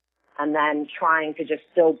 and then trying to just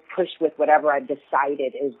still push with whatever I've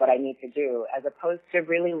decided is what I need to do, as opposed to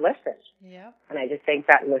really listen. Yeah. And I just think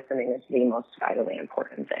that listening is the most vitally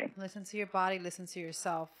important thing. Listen to your body, listen to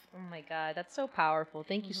yourself. Oh my God, that's so powerful.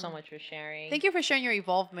 Thank you so much for sharing. Thank you for sharing your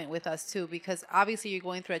evolvement with us too, because obviously you're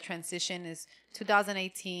going through a transition. It's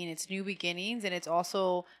 2018, it's new beginnings, and it's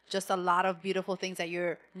also just a lot of beautiful things that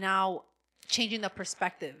you're now changing the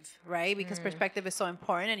perspective, right? Because perspective is so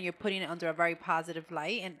important, and you're putting it under a very positive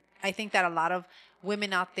light. And I think that a lot of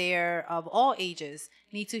women out there of all ages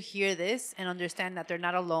need to hear this and understand that they're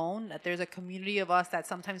not alone, that there's a community of us that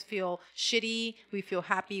sometimes feel shitty, we feel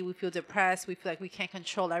happy, we feel depressed, we feel like we can't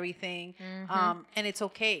control everything, and it's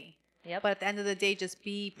okay. Yep. But at the end of the day, just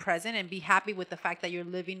be present and be happy with the fact that you're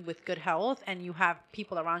living with good health and you have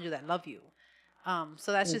people around you that love you.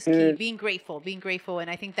 So that's just key, being grateful. And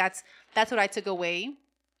I think that's what I took away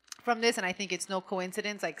from this, and I think it's no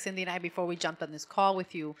coincidence. Like Cindy and I, before we jumped on this call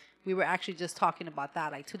with you, we were actually just talking about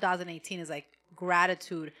that. Like 2018 is like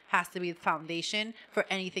gratitude has to be the foundation for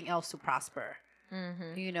anything else to prosper.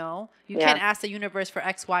 You know, you can't ask the universe for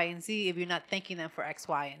X, Y, and Z if you're not thanking them for X,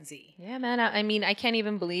 Y, and Z. Yeah, man. I mean, I can't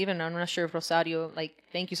even believe, and I'm not sure if Rosario, like,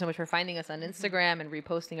 thank you so much for finding us on Instagram and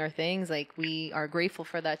reposting our things. Like, we are grateful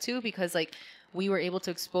for that too, because like, we were able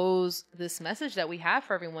to expose this message that we have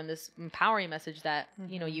for everyone, this empowering message that,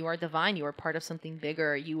 you know, you are divine, you are part of something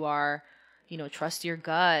bigger, you are, you know, trust your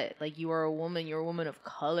gut, like you are a woman, you're a woman of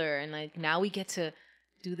color. And like, now we get to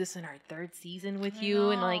do this in our third season with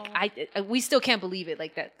you. And like, we still can't believe it,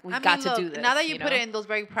 like that we got to do this. Now that you put it in those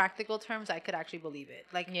very practical terms, I could actually believe it.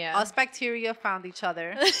 Like us bacteria found each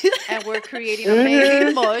other and we're creating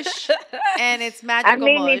amazing mush, and it's magical mush.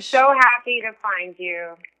 That made me so happy to find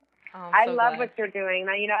you. Oh, I love what you're doing.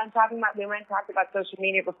 Now, you know, we went and talked about social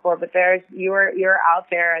media before, but you're out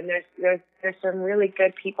there, and there's some really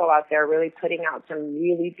good people out there really putting out some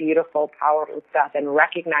really beautiful, powerful stuff, and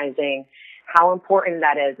recognizing how important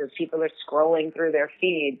that is as people are scrolling through their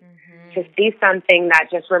feeds to see something that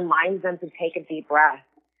just reminds them to take a deep breath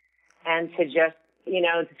and to just, you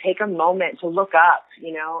know, to take a moment to look up,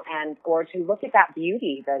 you know, or to look at that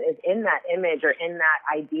beauty that is in that image or in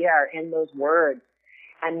that idea or in those words.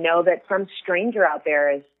 And know that some stranger out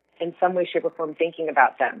there is in some way, shape, or form thinking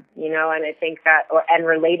about them, you know. And I think that, and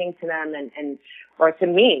relating to them, or to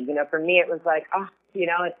me, you know, for me, it was like, oh, you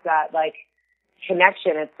know, it's that like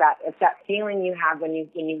connection. It's that feeling you have when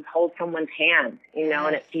you hold someone's hand, you know,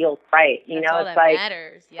 and it feels right, you know. It's like,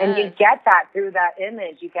 matters. Yes. And you get that through that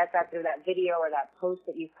image, you get that through that video or that post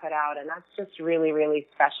that you put out, and that's just really, really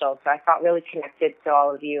special. So I felt really connected to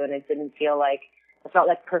all of you, and it felt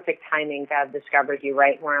like perfect timing to have discovered you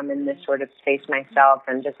right where I'm in this sort of space myself,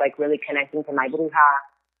 and just like really connecting to my bruja,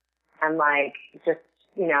 and like just,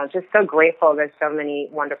 you know, just so grateful there's so many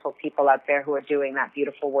wonderful people out there who are doing that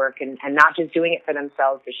beautiful work and not just doing it for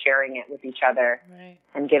themselves, but sharing it with each other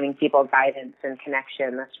and giving people guidance and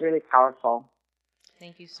connection. That's really powerful.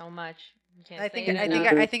 Thank you so much. I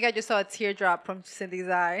think I just saw a teardrop from Cindy's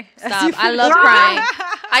eye. Stop. I love crying.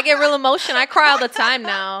 I get real emotional. I cry all the time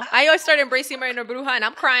now. I always start embracing Marina Bruja, and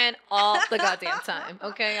I'm crying all the goddamn time.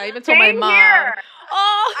 Okay? I even told my mom. Here.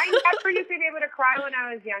 Oh. I never used to be able to cry when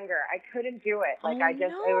I was younger. I couldn't do it. Like, it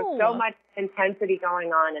was so much intensity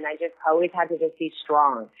going on, and I just always had to just be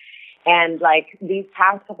strong. And like these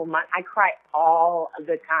past couple months, I cry all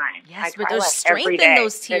the time. Yes, but there's strength in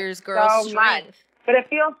those tears, girl. So strength. Much. But it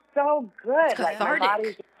feels so good. It's like cathartic. my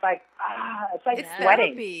body's just like, it's like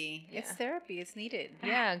sweating. Therapy. Yeah. It's therapy. It's needed.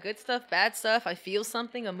 Yeah, good stuff, bad stuff. I feel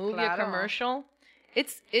something, a movie, a commercial.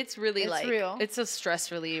 It's really like real. It's a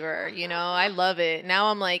stress reliever, you know. I love it. Now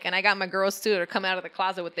I'm like, and I got my girls too that are coming out of the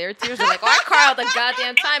closet with their tears. They're like, oh, I cry all the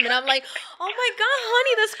goddamn time, and I'm like, oh my god,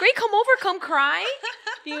 honey, that's great. Come over, come cry.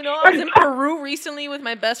 You know, I was in Peru recently with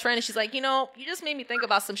my best friend, and she's like, you know, you just made me think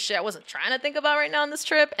about some shit I wasn't trying to think about right now on this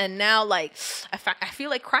trip, and now like I feel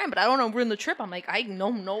like crying, but I don't know ruin the trip. I'm like,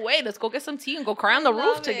 no way. Let's go get some tea and go cry on the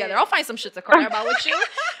roof together. I'll find some shit to cry about with you.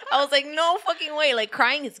 I was like, no fucking way. Like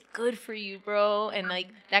crying is good for you, bro, and like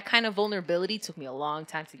that kind of vulnerability took me a long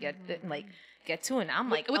time to get to, and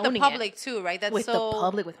I'm like with the public too, right? That's with so the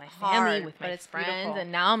public, with my family, with my friends, beautiful.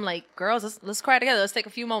 And now I'm like, girls, let's cry together. Let's take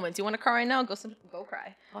a few moments. You want to cry right now? Go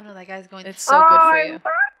cry. Oh no, that guy's going. It's so good for you.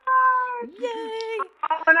 Yay!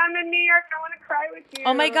 When I'm in New York, I want to cry with you.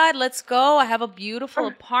 Oh my god, let's go! I have a beautiful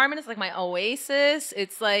apartment. It's like my oasis.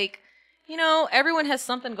 It's like, you know, everyone has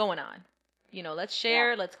something going on. You know, let's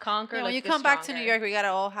share, let's conquer. Yeah, when you come back to New York, we gotta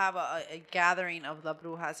all have a gathering of La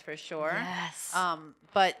Brujas for sure. Yes.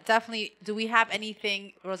 But definitely, do we have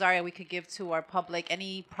anything, Rosaria, we could give to our public?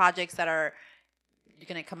 Any projects that are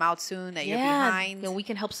gonna come out soon that you're behind? Yeah, we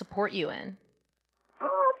can help support you in.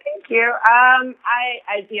 Oh, thank you.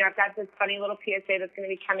 I've got this funny little PSA that's going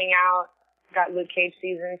to be coming out. Got Luke Cage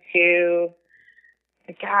season 2.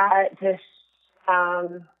 I got this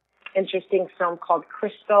interesting film called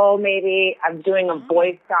Crystal. Maybe I'm doing a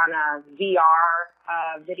voice on a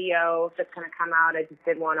VR video that's going to come out. I just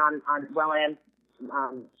did one on Well-Am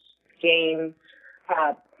game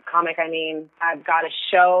comic. I mean, I've got a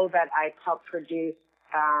show that I helped produce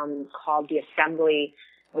called The Assembly.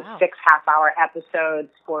 With 6 half-hour episodes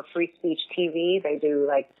for Free Speech TV. They do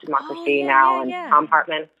like Democracy Now! And Tom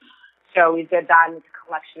Hartman. So we did that, and it's a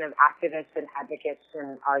collection of activists and advocates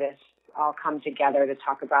and artists all come together to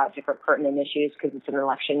talk about different pertinent issues because it's an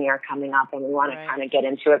election year coming up, and we want to kind of get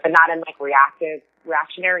into it, but not in like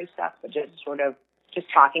reactionary stuff, but just sort of just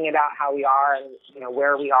talking about how we are and, you know,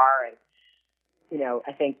 where we are. And, you know,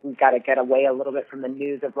 I think we've got to get away a little bit from the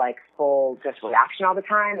news of like full just reaction all the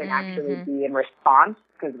time and actually be in response,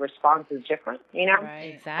 because response is different, you know?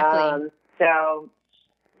 Right, exactly. So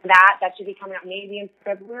that should be coming out maybe in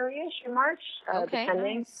February-ish or March,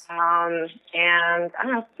 depending. Nice. And I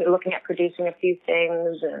don't know, so looking at producing a few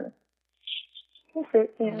things and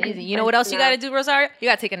amazing. You know what else you got to do, Rosario? You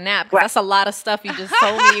got to take a nap. That's a lot of stuff you just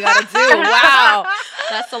told me you got to do. Wow.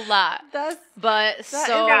 That's a lot.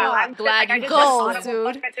 I'm glad you go,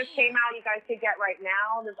 dude. That just came out, you guys could get right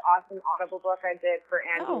now. This awesome Audible book I did for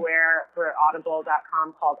Andy Ware for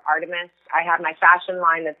audible.com called Artemis. I have my fashion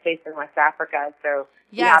line that's based in West Africa. So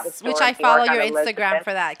yes, which I follow your Instagram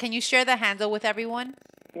for that. Can you share the handle with everyone?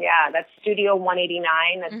 Yeah, that's Studio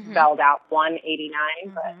 189. That's spelled out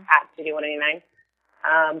 189, but at Studio 189.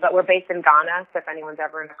 But we're based in Ghana, so if anyone's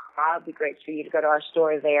ever in Accra, it'd be great for you to go to our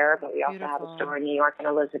store there. But we also have a store in New York on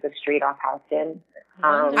Elizabeth Street off Houston.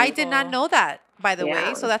 I did not know that, by the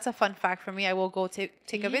way. So that's a fun fact for me. I will go take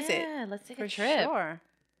a visit. Yeah, let's take a trip. Sure.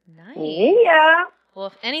 Nice. Yeah. Well,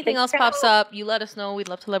 if anything else pops up, you let us know. We'd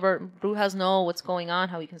love to let our Brujas know what's going on,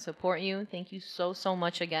 how we can support you. Thank you so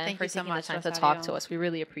much again for taking the time to talk to us. We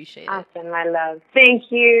really appreciate it. Awesome, my love. Thank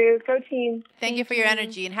you. Go team. Thank you for your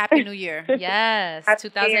energy, and Happy New Year. Yes, Happy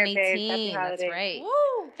 2018. That's right.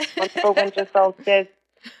 Woo! Wonderful winter solstice.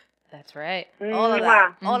 That's right. All of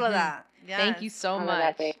that. All of that. Yes. Thank you so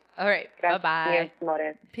much. All right. Bye-bye.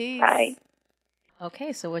 Peace. Bye.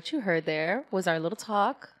 Okay, so what you heard there was our little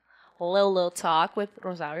talk with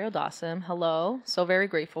Rosario Dawson. Hello. So very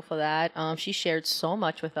grateful for that. She shared so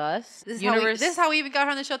much with us. This is how we even got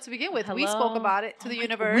her on the show to begin with. Hello. We spoke about it to the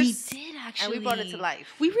universe. We did, actually. And we brought it to life.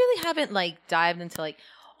 We really haven't dived into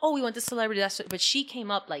we went to celebrity, but she came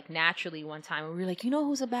up naturally one time and we were like, you know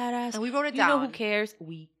who's a badass? And we wrote it down. You know who cares?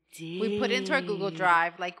 We did. We put it into our Google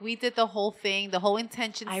Drive. We did the whole thing. The whole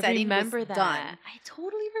intention setting was done. I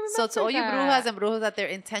totally remember So to all you brujas and brujos, that their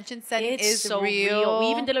intention setting is so real. We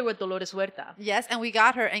even did it with Dolores Huerta. Yes, and we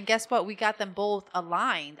got her. And guess what? We got them both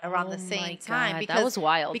aligned around the same time. Because that was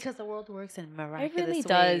wild. Because the world works in miraculous ways. It really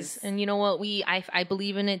does. And you know what? I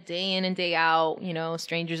believe in it day in and day out. You know,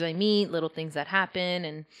 strangers I meet, little things that happen,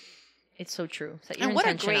 and it's so true. And what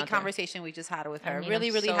a great conversation we just had with her.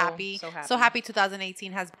 Really happy. So happy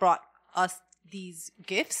 2018 has brought us these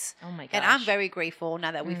gifts. Oh my gosh. And I'm very grateful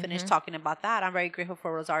now that we finished talking about that. I'm very grateful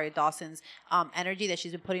for Rosario Dawson's energy that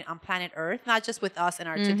she's been putting on planet Earth, not just with us and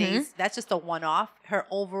our today's. That's just a one-off. Her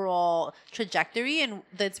overall trajectory and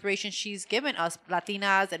the inspiration she's given us,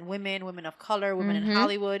 Latinas and women of color, women in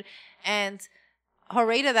Hollywood. And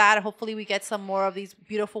hooray to that. Hopefully we get some more of these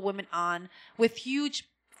beautiful women on with huge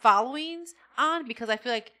followings on, because I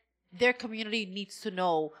feel like their community needs to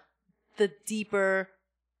know the deeper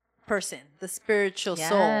person, the spiritual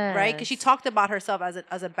soul, right? Because she talked about herself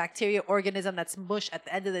as a bacteria organism that's mush at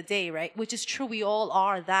the end of the day, right? Which is true. We all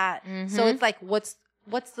are that. So it's like, what's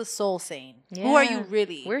the soul saying? Yeah. Who are you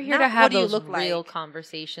really? We're here to have those real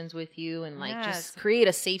conversations with you and just create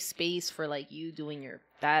a safe space for you doing your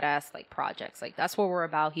badass projects. That's what we're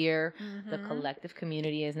about here. The collective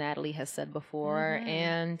community, as Natalie has said before.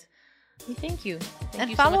 And we thank you.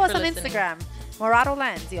 And follow us on Instagram, Morado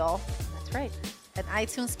Lens, y'all. That's right. And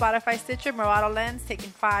iTunes, Spotify, Stitcher, Morado Lens,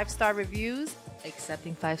 taking 5-star reviews.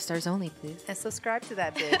 Accepting 5 stars only, please. And subscribe to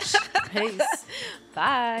that bitch. Peace.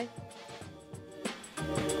 Bye.